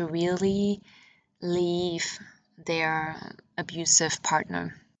to really leave their abusive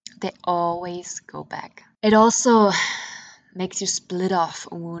partner. They always go back. It also makes you split off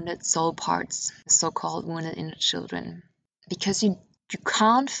wounded soul parts, so-called wounded inner children, because you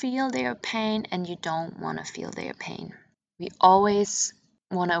can't feel their pain and you don't want to feel their pain. We always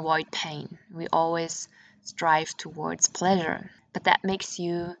want to avoid pain. We always strive towards pleasure, but that makes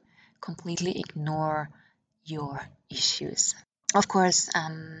you completely ignore your issues. Of course,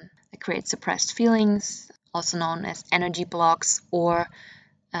 it creates suppressed feelings, also known as energy blocks, or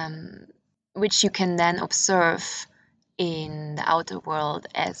which you can then observe in the outer world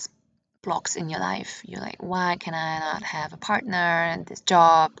as blocks in your life. You're like, why can I not have a partner and this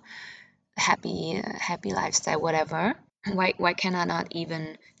job, happy lifestyle, whatever? Why can I not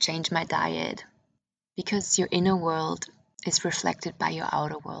even change my diet? Because your inner world is reflected by your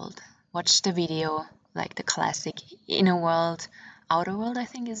outer world. Watch the video, like the classic Inner World, Outer World, I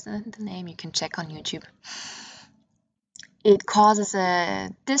think is the name. You can check on YouTube. It causes a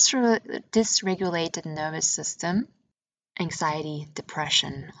dysregulated nervous system, anxiety,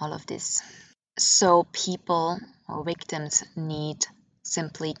 depression, all of this. So people or victims need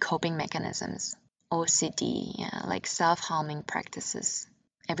simply coping mechanisms, OCD, like self-harming practices,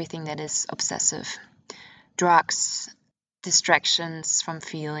 everything that is obsessive, drugs, distractions from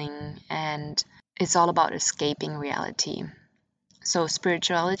feeling, and it's all about escaping reality. So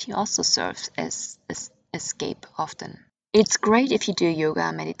spirituality also serves as escape often. It's great if you do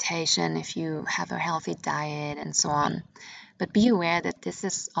yoga, meditation, if you have a healthy diet and so on. But be aware that this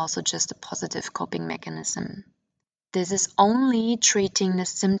is also just a positive coping mechanism. This is only treating the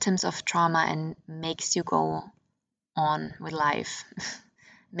symptoms of trauma and makes you go on with life,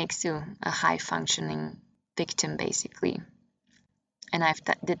 makes you a high functioning victim basically. And I've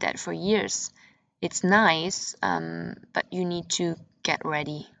did that for years. It's nice, but you need to get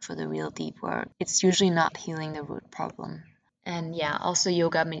ready for the real deep work. It's usually not healing the root problem. And yeah, also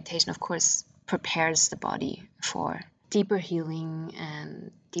yoga, meditation, of course, prepares the body for deeper healing.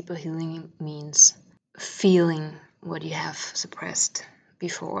 And deeper healing means feeling what you have suppressed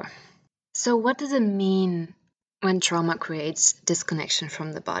before. So what does it mean when trauma creates disconnection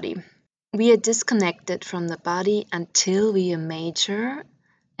from the body? We are disconnected from the body until we are mature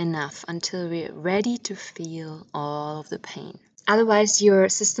enough, until we're ready to feel all of the pain. Otherwise, your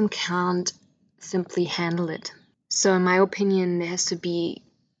system can't simply handle it. So in my opinion, there has to be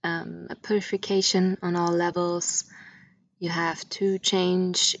a purification on all levels. You have to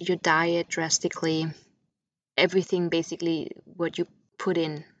change your diet drastically. everything, basically what you put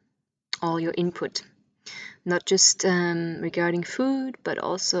in, all your input, not just regarding food, but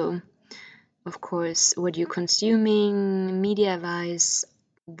also, of course, what you're consuming, media-wise,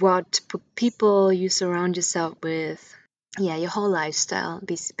 what people you surround yourself with. Yeah, your whole lifestyle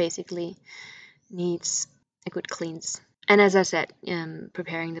basically needs a good cleanse. And as I said,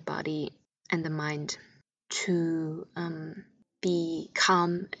 preparing the body and the mind to be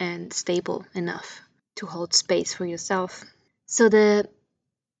calm and stable enough to hold space for yourself. So the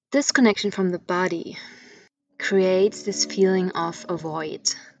disconnection from the body creates this feeling of a void,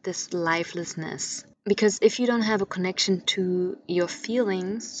 this lifelessness. Because if you don't have a connection to your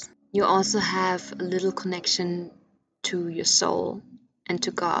feelings, you also have a little connection to your soul and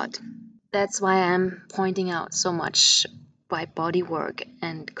to God. That's why I'm pointing out so much why body work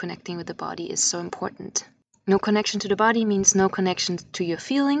and connecting with the body is so important. No connection to the body means no connection to your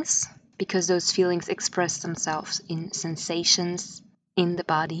feelings, because those feelings express themselves in sensations in the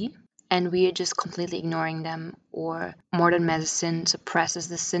body, and we are just completely ignoring them, or modern medicine suppresses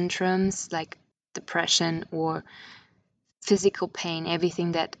the symptoms like depression or physical pain,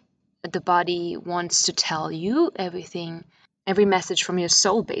 everything that the body wants to tell you, every message from your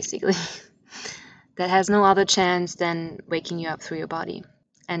soul basically that has no other chance than waking you up through your body.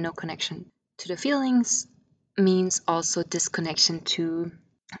 And no connection to the feelings means also disconnection to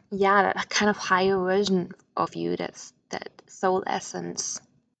that kind of higher version of you, that's that soul essence,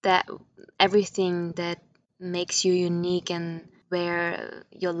 that everything that makes you unique and where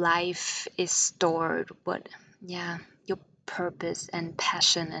your life is stored, your purpose and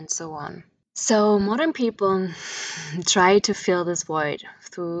passion and so on. So modern people try to fill this void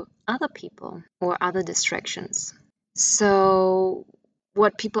through other people or other distractions. So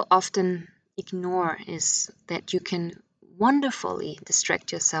what people often ignore is that you can wonderfully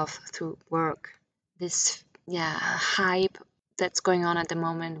distract yourself through work. This hype that's going on at the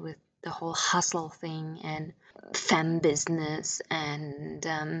moment with the whole hustle thing and femme business and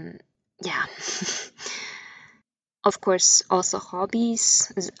Of course, also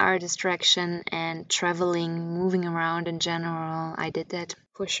hobbies are a distraction, and traveling, moving around in general. I did that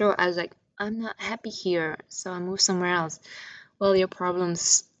for sure. I was like, I'm not happy here, so I move somewhere else. Well, your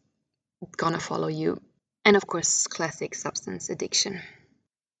problem's gonna follow you. And of course, classic substance addiction.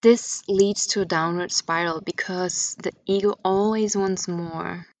 This leads to a downward spiral because the ego always wants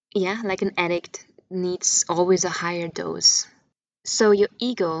more. Yeah, like an addict needs always a higher dose. So your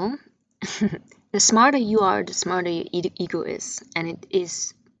ego, the smarter you are, the smarter your ego is, and it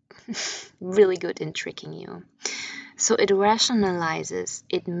is really good in tricking you. So it rationalizes,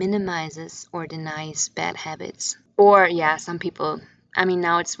 it minimizes or denies bad habits. Or some people,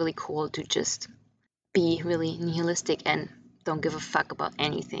 now it's really cool to just be really nihilistic and don't give a fuck about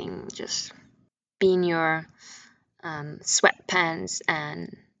anything. Just be in your sweatpants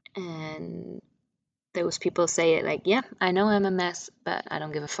and those people say it like, yeah, I know I'm a mess, but I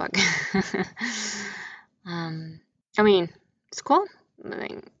don't give a fuck. It's cool.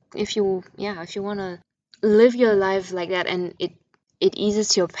 If you want to live your life like that and it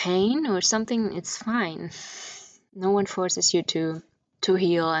eases your pain or something, it's fine. No one forces you to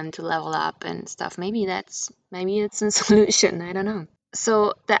heal and to level up and stuff. Maybe it's a solution. I don't know.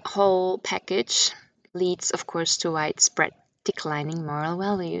 So that whole package leads, of course, to widespread declining moral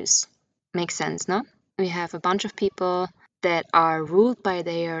values. Makes sense, no? We have a bunch of people that are ruled by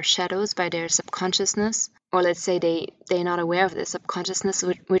their shadows, by their subconsciousness, or let's say they're not aware of the subconsciousness,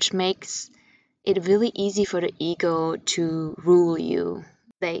 which makes it really easy for the ego to rule you.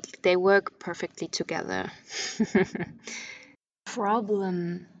 They work perfectly together.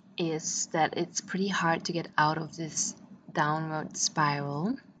 Problem is that it's pretty hard to get out of this downward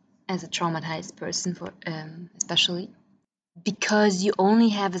spiral as a traumatized person, for especially because you only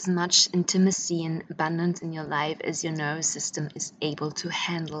have as much intimacy and abundance in your life as your nervous system is able to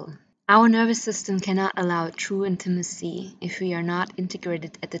handle. Our nervous system cannot allow true intimacy if we are not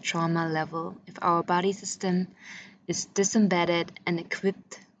integrated at the trauma level, if our body system is disembedded and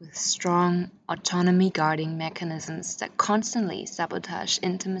equipped with strong autonomy guarding mechanisms that constantly sabotage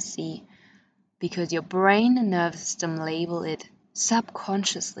intimacy because your brain and nervous system label it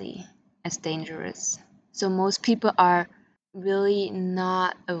subconsciously as dangerous. So most people are really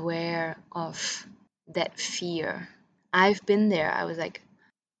not aware of that fear. I've been there. I was like,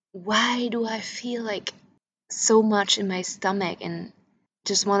 why do I feel like so much in my stomach and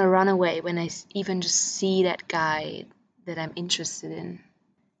just want to run away when I even just see that guy that I'm interested in?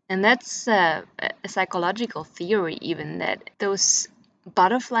 And that's a psychological theory, even, that those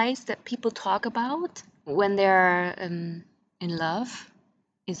butterflies that people talk about when they're in love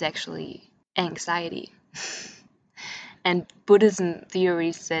is actually anxiety. And Buddhism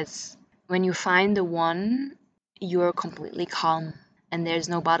theory says when you find the one, you're completely calm and there's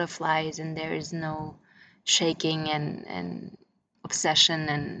no butterflies and there is no shaking and obsession,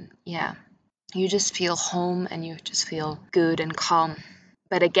 and yeah, you just feel home and you just feel good and calm.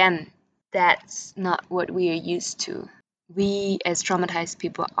 But again, that's not what we are used to. We as traumatized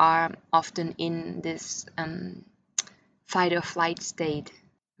people are often in this fight or flight state.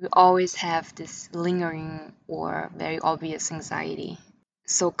 We always have this lingering or very obvious anxiety.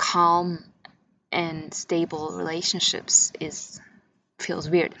 So calm and stable relationships feels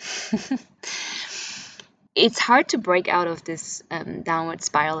weird. It's hard to break out of this downward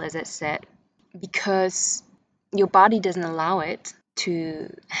spiral, as I said, because your body doesn't allow it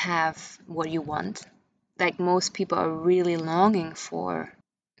to have what you want. Like most people are really longing for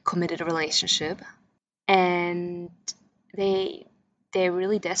a committed relationship, and they're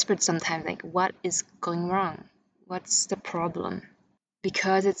really desperate sometimes. Like, what is going wrong? What's the problem?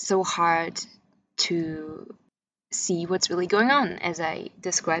 Because it's so hard to see what's really going on, as I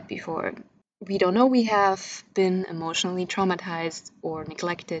described before. We don't know we have been emotionally traumatized or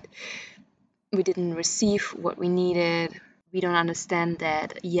neglected. We didn't receive what we needed. We don't understand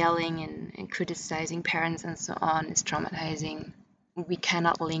that yelling and criticizing parents and so on is traumatizing. We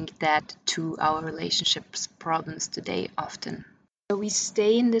cannot link that to our relationships problems today often. So we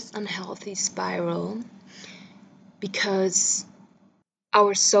stay in this unhealthy spiral because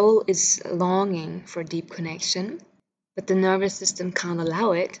our soul is longing for deep connection, but the nervous system can't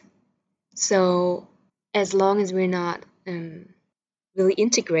allow it. So as long as we're not really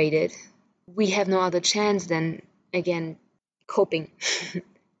integrated, we have no other chance than, again, coping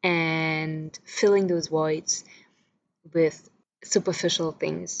and filling those voids with superficial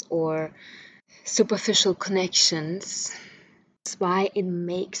things or superficial connections. That's why it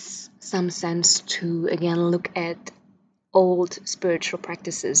makes some sense to, again, look at old spiritual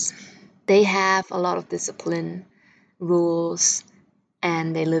practices. They have a lot of discipline, rules,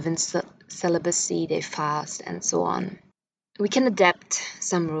 and they live in celibacy, they fast, and so on. We can adapt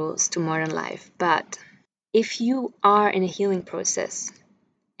some rules to modern life, but if you are in a healing process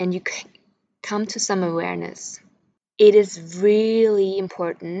and you come to some awareness, it is really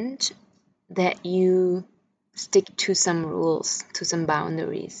important that you stick to some rules, to some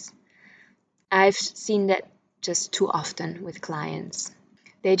boundaries. I've seen that just too often with clients.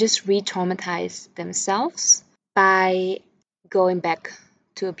 They just re-traumatize themselves by going back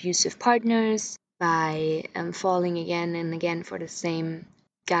to abusive partners, by falling again and again for the same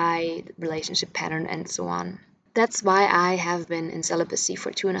guy, relationship pattern, and so on. That's why I have been in celibacy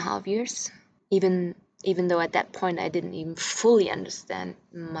for 2.5 years, even though at that point I didn't even fully understand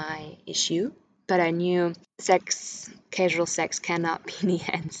my issue. But I knew casual sex cannot be the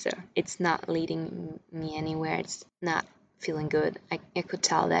answer. It's not leading me anywhere. It's not feeling good. I could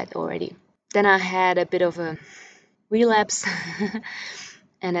tell that already. Then I had a bit of a relapse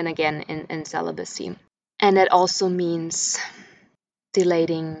and then again in celibacy. And that also means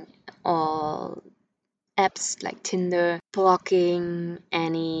deleting all apps like Tinder, blocking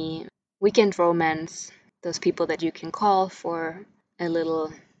any weekend romance, those people that you can call for a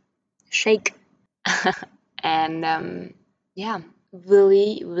little shake. And yeah,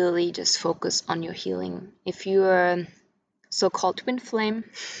 really just focus on your healing. If you're so-called twin flame,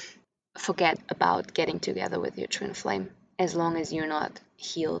 forget about getting together with your twin flame. As long as you're not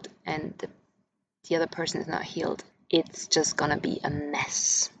healed and the other person is not healed, it's just gonna be a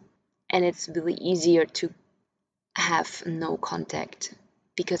mess. And it's really easier to have no contact,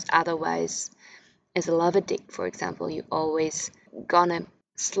 because otherwise, as a love addict, for example, you always gonna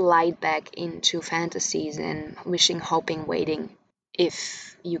slide back into fantasies and wishing, hoping, waiting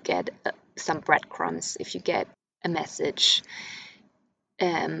if you get some breadcrumbs, if you get a message,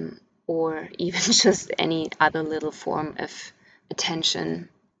 or even just any other little form of attention.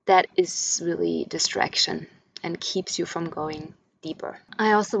 That is really distraction and keeps you from going deeper.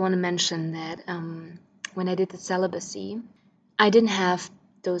 I also want to mention that when I did the celibacy, I didn't have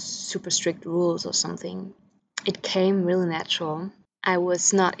those super strict rules or something. It came really natural. I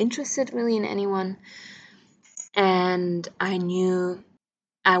was not interested really in anyone, and I knew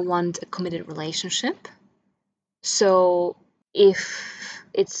I want a committed relationship. So if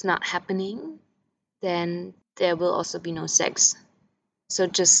it's not happening, then there will also be no sex. So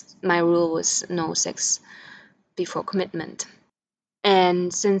just my rule was no sex before commitment.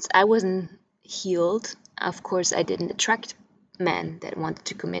 And since I wasn't healed, of course I didn't attract men that wanted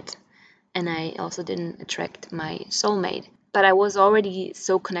to commit. And I also didn't attract my soulmate. But I was already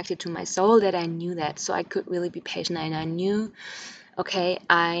so connected to my soul that I knew that. So I could really be patient, and I knew Okay,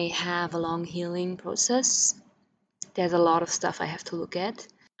 I have a long healing process. There's a lot of stuff I have to look at.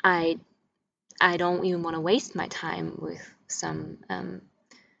 I I don't even want to waste my time with some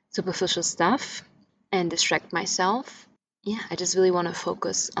superficial stuff and distract myself. Yeah, I just really want to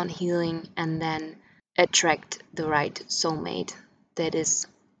focus on healing and then attract the right soulmate that is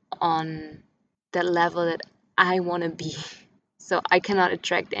on that level that I want to be. So I cannot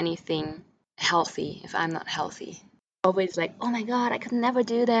attract anything healthy if I'm not healthy. Always like, oh my god, I could never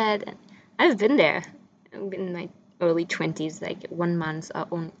do that. And I've been there. I've been in my early 20s, like 1 month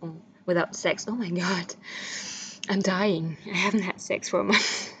without sex. Oh my god, I'm dying. I haven't had sex for a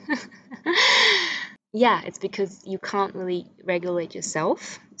month. Yeah, it's because you can't really regulate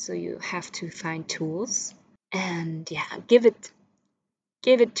yourself, so you have to find tools. And yeah, give it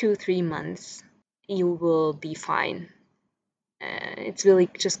 2-3 months, you will be fine. It's really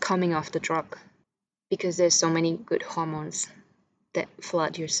just coming off the drug because there's so many good hormones that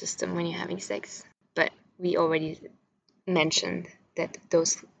flood your system when you're having sex. But we already mentioned that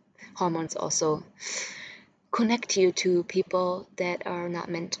those hormones also connect you to people that are not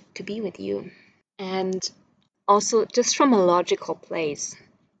meant to be with you. And also, just from a logical place,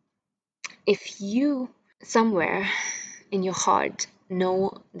 if you somewhere in your heart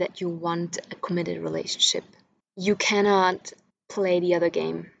know that you want a committed relationship, you cannot play the other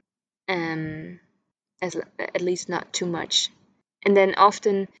game, as at least not too much. And then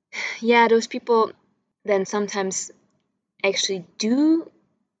often, yeah, those people then sometimes actually do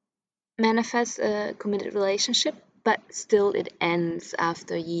manifest a committed relationship, but still it ends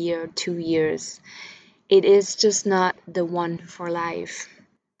after a year, 2 years. It is just not the one for life.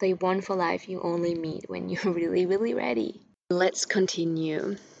 The one for life you only meet when you're really, really ready. Let's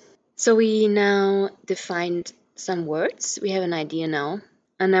continue. So we now defined some words. We have an idea now.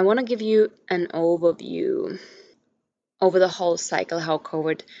 And I want to give you an overview over the whole cycle, how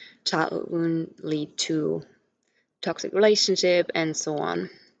covert childhood wound lead to toxic relationship and so on.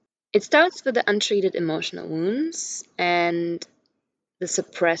 It starts with the untreated emotional wounds and the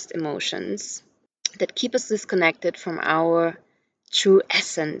suppressed emotions that keep us disconnected from our true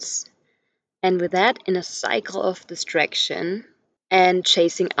essence. And with that, in a cycle of distraction and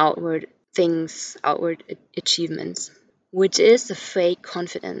chasing outward things, outward achievements, which is a fake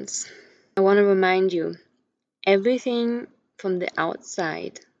confidence. I want to remind you, everything from the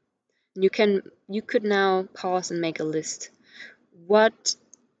outside, you could now pause and make a list. What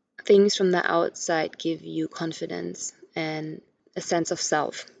things from the outside give you confidence and a sense of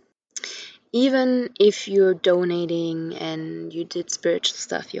self? Even if you're donating and you did spiritual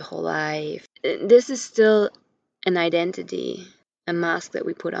stuff your whole life, this is still an identity, a mask that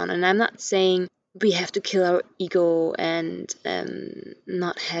we put on. And I'm not saying we have to kill our ego and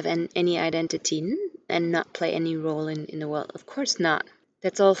not have any identity and not play any role in the world. Of course not.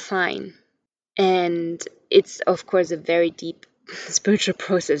 That's all fine. And it's, of course, a very deep spiritual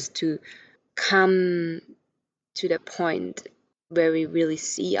process to come to the point where we really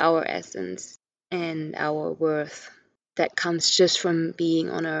see our essence and our worth that comes just from being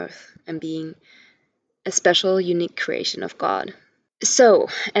on earth and being a special, unique creation of God. So,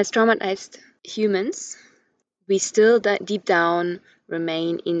 as traumatized humans, we still deep down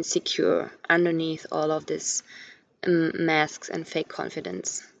remain insecure underneath all of this masks and fake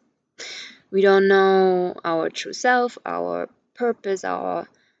confidence. We don't know our true self, our purpose, our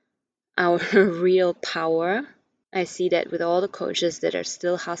real power. I see that with all the coaches that are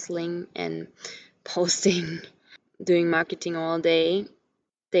still hustling and posting, doing marketing all day.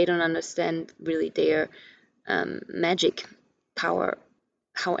 They don't understand really their magic power,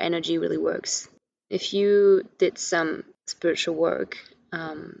 how energy really works. If you did some spiritual work,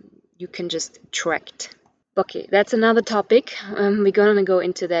 you can just attract. Okay, that's another topic. We're gonna go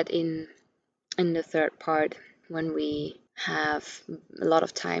into that in the third part when we have a lot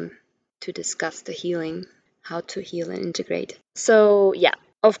of time to discuss the healing, how to heal and integrate. So yeah,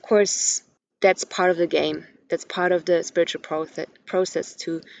 of course, that's part of the game. That's part of the spiritual process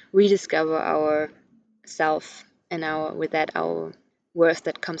to rediscover our self and our worth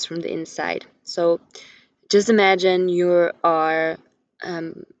that comes from the inside. So just imagine you are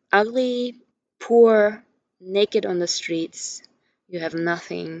ugly, poor, naked on the streets. You have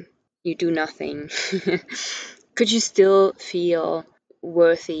nothing. You do nothing. Could you still feel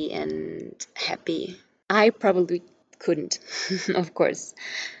worthy and happy? I probably couldn't, of course.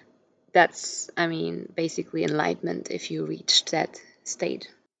 That's, basically enlightenment if you reached that state.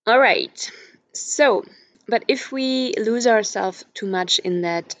 All right. So, but if we lose ourselves too much in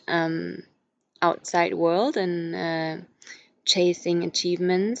that outside world and chasing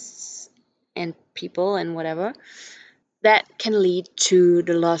achievements and people and whatever, That can lead to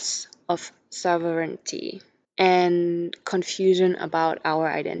the loss of sovereignty and confusion about our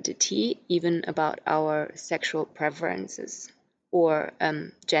identity, even about our sexual preferences or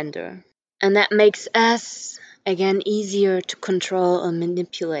gender. And that makes us, again, easier to control or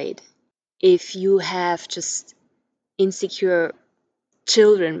manipulate. If you have just insecure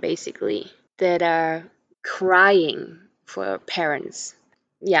children, basically, that are crying for parents,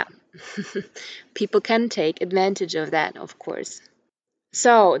 yeah, people can take advantage of that, of course.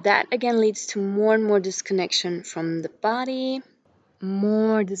 So that again leads to more and more disconnection from the body.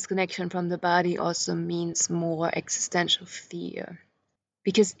 More disconnection from the body also means more existential fear.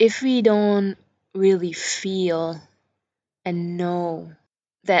 Because if we don't really feel and know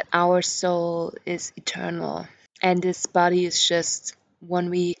that our soul is eternal and this body is just one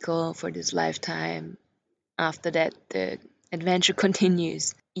vehicle for this lifetime, after that the adventure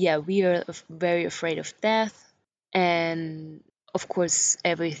continues. Yeah, we are very afraid of death and of course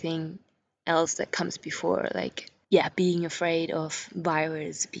everything else that comes before, like yeah, being afraid of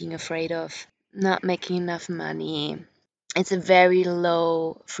virus, being afraid of not making enough money. It's a very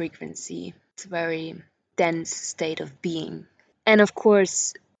low frequency, it's a very dense state of being. And of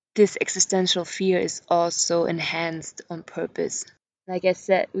course this existential fear is also enhanced on purpose. Like I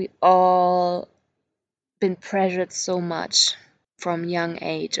said, we all been pressured so much from young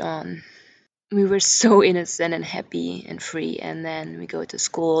age on. We were so innocent and happy and free, and then we go to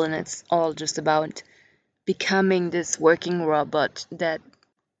school and it's all just about becoming this working robot that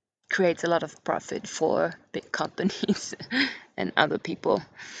creates a lot of profit for big companies and other people.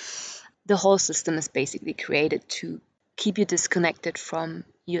 The whole system is basically created to keep you disconnected from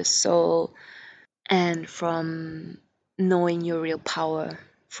your soul and from knowing your real power,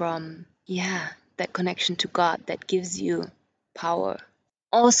 from yeah, that connection to God that gives you power.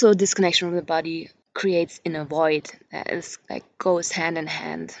 Also, disconnection from the body creates inner void that is like goes hand in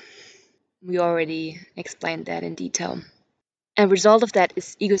hand. We already explained that in detail. And result of that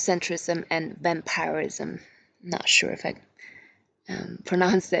is egocentrism and vampirism. Not sure if I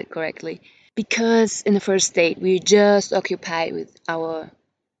pronounced that correctly. Because in the first state, we're just occupied with our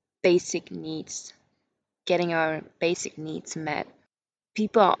basic needs, getting our basic needs met.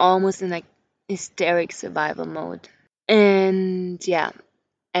 People are almost in like hysteric survival mode. And yeah,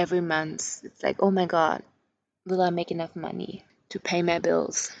 every month it's like, oh my god, will I make enough money to pay my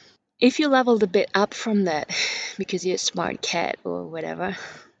bills? If you leveled a bit up from that because you're a smart cat or whatever,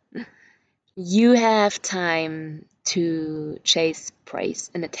 you have time to chase praise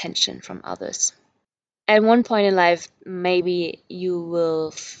and attention from others. At one point in life, maybe you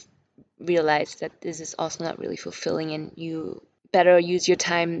will realize that this is also not really fulfilling and you better use your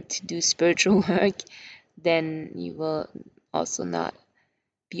time to do spiritual work. Then you will also not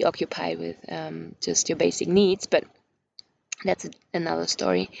be occupied with just your basic needs, but that's another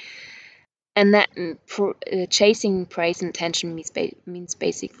story. And that chasing praise and attention means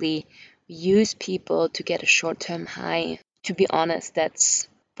basically use people to get a short-term high. To be honest, that's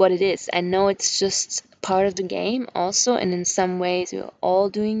what it is. I know it's just part of the game also, and in some ways we're all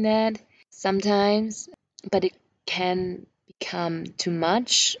doing that sometimes, but it can become too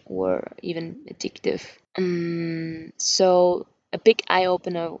much or even addictive. So a big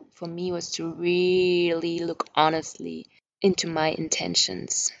eye-opener for me was to really look honestly into my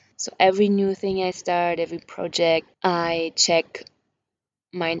intentions. So every new thing I start, every project, I check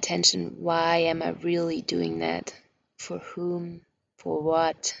my intention. Why am I really doing that? For whom? For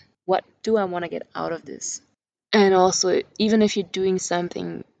what? What do I want to get out of this? And also, even if you're doing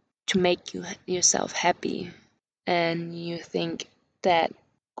something to make yourself happy and you think that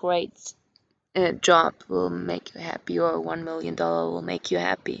great job will make you happy or $1 million will make you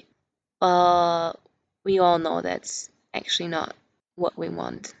happy, we all know that's actually not what we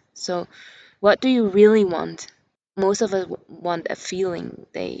want. So, what do you really want? Most of us want a feeling.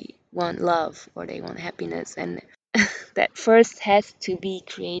 They want love or they want happiness, and that first has to be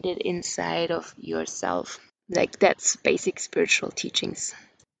created inside of yourself. Like, that's basic spiritual teachings.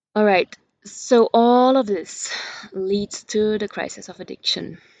 All right, so all of this leads to the crisis of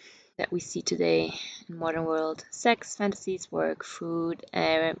addiction that we see today in modern world. Sex, fantasies, work, food,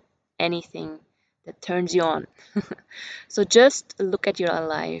 anything that turns you on. So just look at your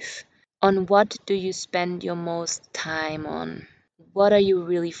life. On what do you spend your most time on? What are you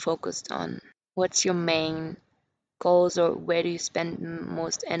really focused on? What's your main goals, or where do you spend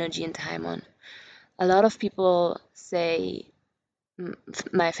most energy and time on? A lot of people say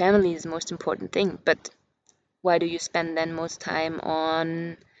my family is the most important thing, but why do you spend then most time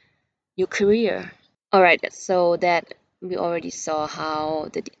on your career? All right, so that we already saw how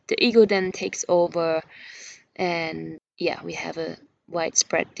the ego then takes over and we have a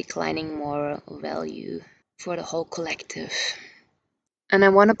widespread declining moral value for the whole collective. And I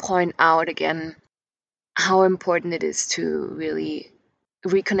want to point out again how important it is to really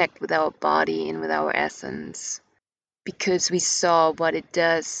reconnect with our body and with our essence, because we saw what it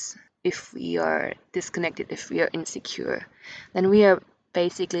does if we are disconnected, if we are insecure. Then we are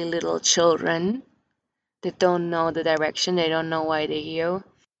basically little children that don't know the direction, they don't know why they're here.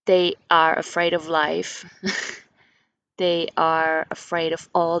 They are afraid of life. They are afraid of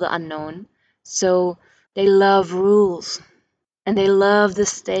all the unknown. So they love rules, and they love the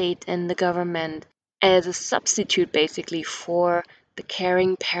state and the government as a substitute basically for the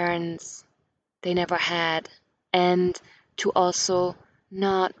caring parents they never had, and to also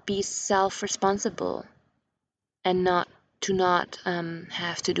not be self-responsible and not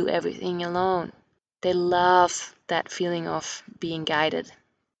have to do everything alone. They love that feeling of being guided.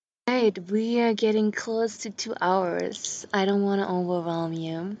 Right, we are getting close to 2 hours. I don't want to overwhelm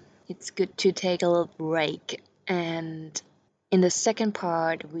you. It's good to take a little break. And in the second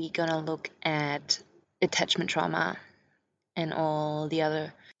part, we're gonna look at attachment trauma and all the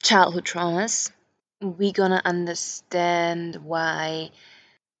other childhood traumas. We're gonna understand why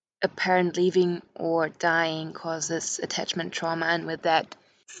a parent leaving or dying causes attachment trauma, and with that,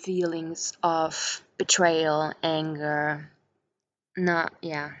 feelings of betrayal, anger,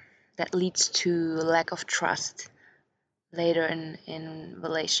 that leads to lack of trust later in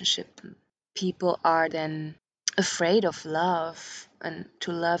relationship. People are then afraid of love and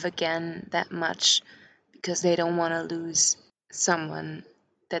to love again that much because they don't want to lose someone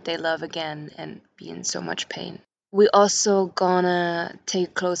that they love again and be in so much pain. We also gonna take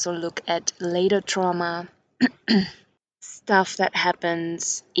a closer look at later trauma, stuff that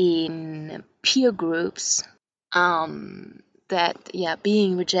happens in peer groups, that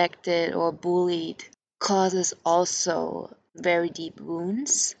being rejected or bullied causes also very deep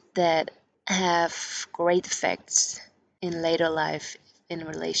wounds that have great effects in later life in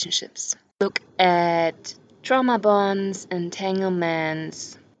relationships. Look at trauma bonds,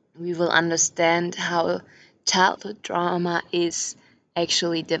 entanglements. We will understand how childhood trauma is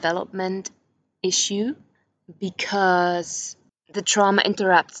actually development issue, because the trauma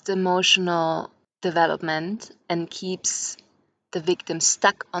interrupts the emotional development and keeps the victim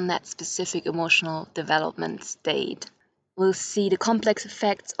stuck on that specific emotional development state. We'll see the complex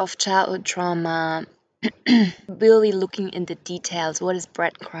effects of childhood trauma, really looking into details. What is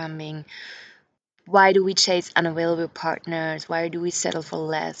breadcrumbing? Why do we chase unavailable partners? Why do we settle for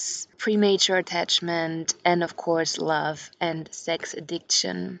less? Premature attachment, and of course, love and sex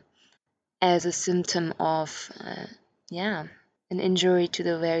addiction as a symptom of, an injury to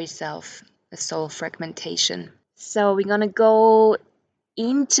the very self, a soul fragmentation. So we're gonna go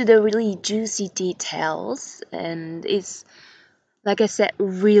into the really juicy details, and it's, like I said,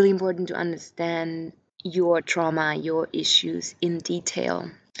 really important to understand your trauma, your issues in detail.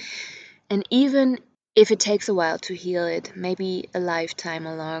 And even if it takes a while to heal it, maybe a lifetime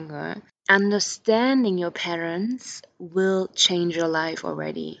or longer, understanding your patterns will change your life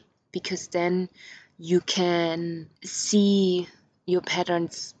already, because then you can see your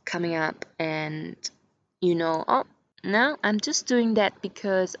patterns coming up and oh, no, I'm just doing that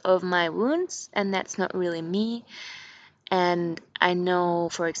because of my wounds and that's not really me. And I know,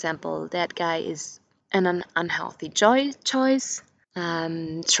 for example, that guy is an unhealthy choice.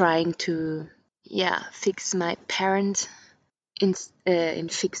 Trying to fix my parent in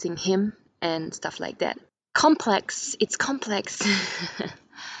fixing him and stuff like that. It's complex.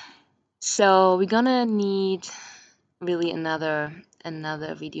 So we're gonna need really another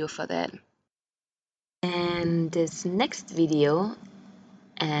video for that. And this next video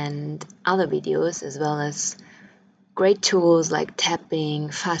and other videos, as well as great tools like tapping,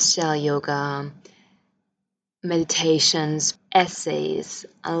 fascial yoga, meditations, essays,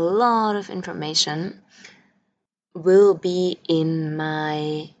 a lot of information will be in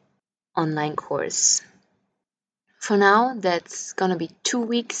my online course. For now, that's gonna be 2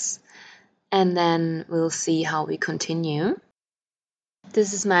 weeks, and then we'll see how we continue.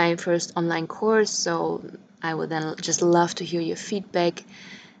 This is my first online course, so I would then just love to hear your feedback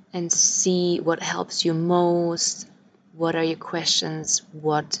and see what helps you most. What are your questions?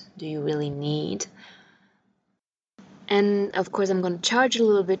 What do you really need? And of course, I'm going to charge a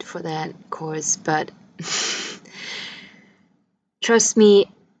little bit for that course, but trust me,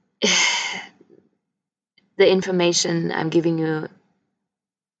 the information I'm giving you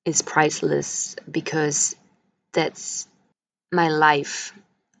is priceless, because that's my life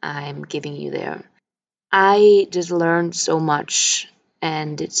I'm giving you there. I just learned so much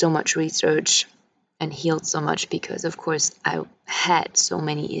and did so much research and healed so much, because of course I had so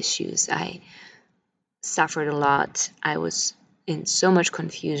many issues. I suffered a lot. I was in so much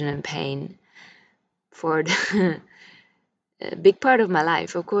confusion and pain for a big part of my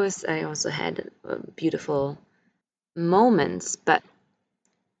life. Of course, I also had beautiful moments, but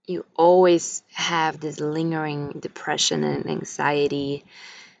you always have this lingering depression and anxiety,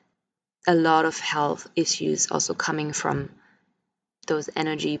 a lot of health issues also coming from those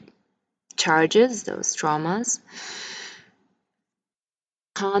energy charges, those traumas.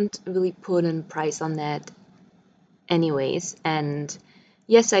 Can't really put a price on that anyways. And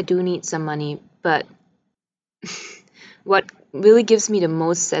yes, I do need some money, but what really gives me the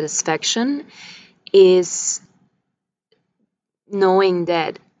most satisfaction is knowing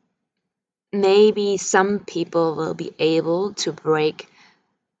that maybe some people will be able to break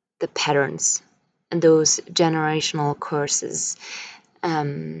the patterns and those generational curses.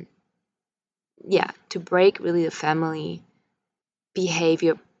 To break really the family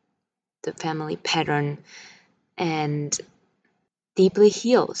behavior, the family pattern, and deeply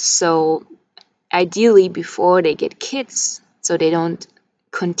heal. So ideally before they get kids, so they don't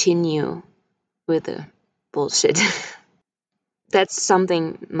continue with the bullshit. That's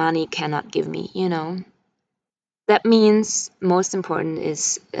something money cannot give me, you know. That means most important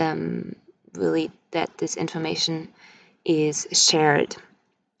is really that this information is shared.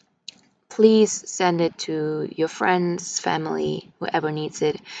 Please send it to your friends, family, whoever needs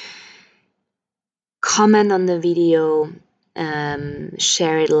it. Comment on the video,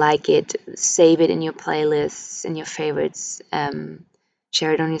 share it, like it, save it in your playlists, in your favorites,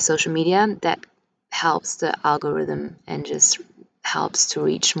 share it on your social media. That helps the algorithm and just helps to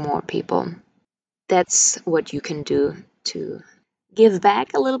reach more people. That's what you can do to give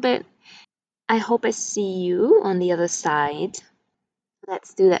back a little bit. I hope I see you on the other side.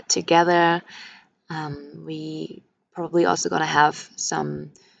 Let's do that together. We probably also gonna have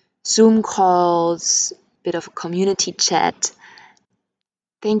some Zoom calls, bit of a community chat.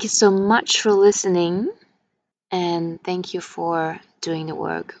 Thank you so much for listening, and thank you for doing the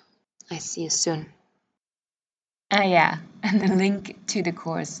work. I see you soon. Yeah, and the link to the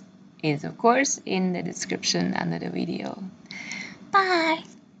course is, of course, in the description under the video. Bye!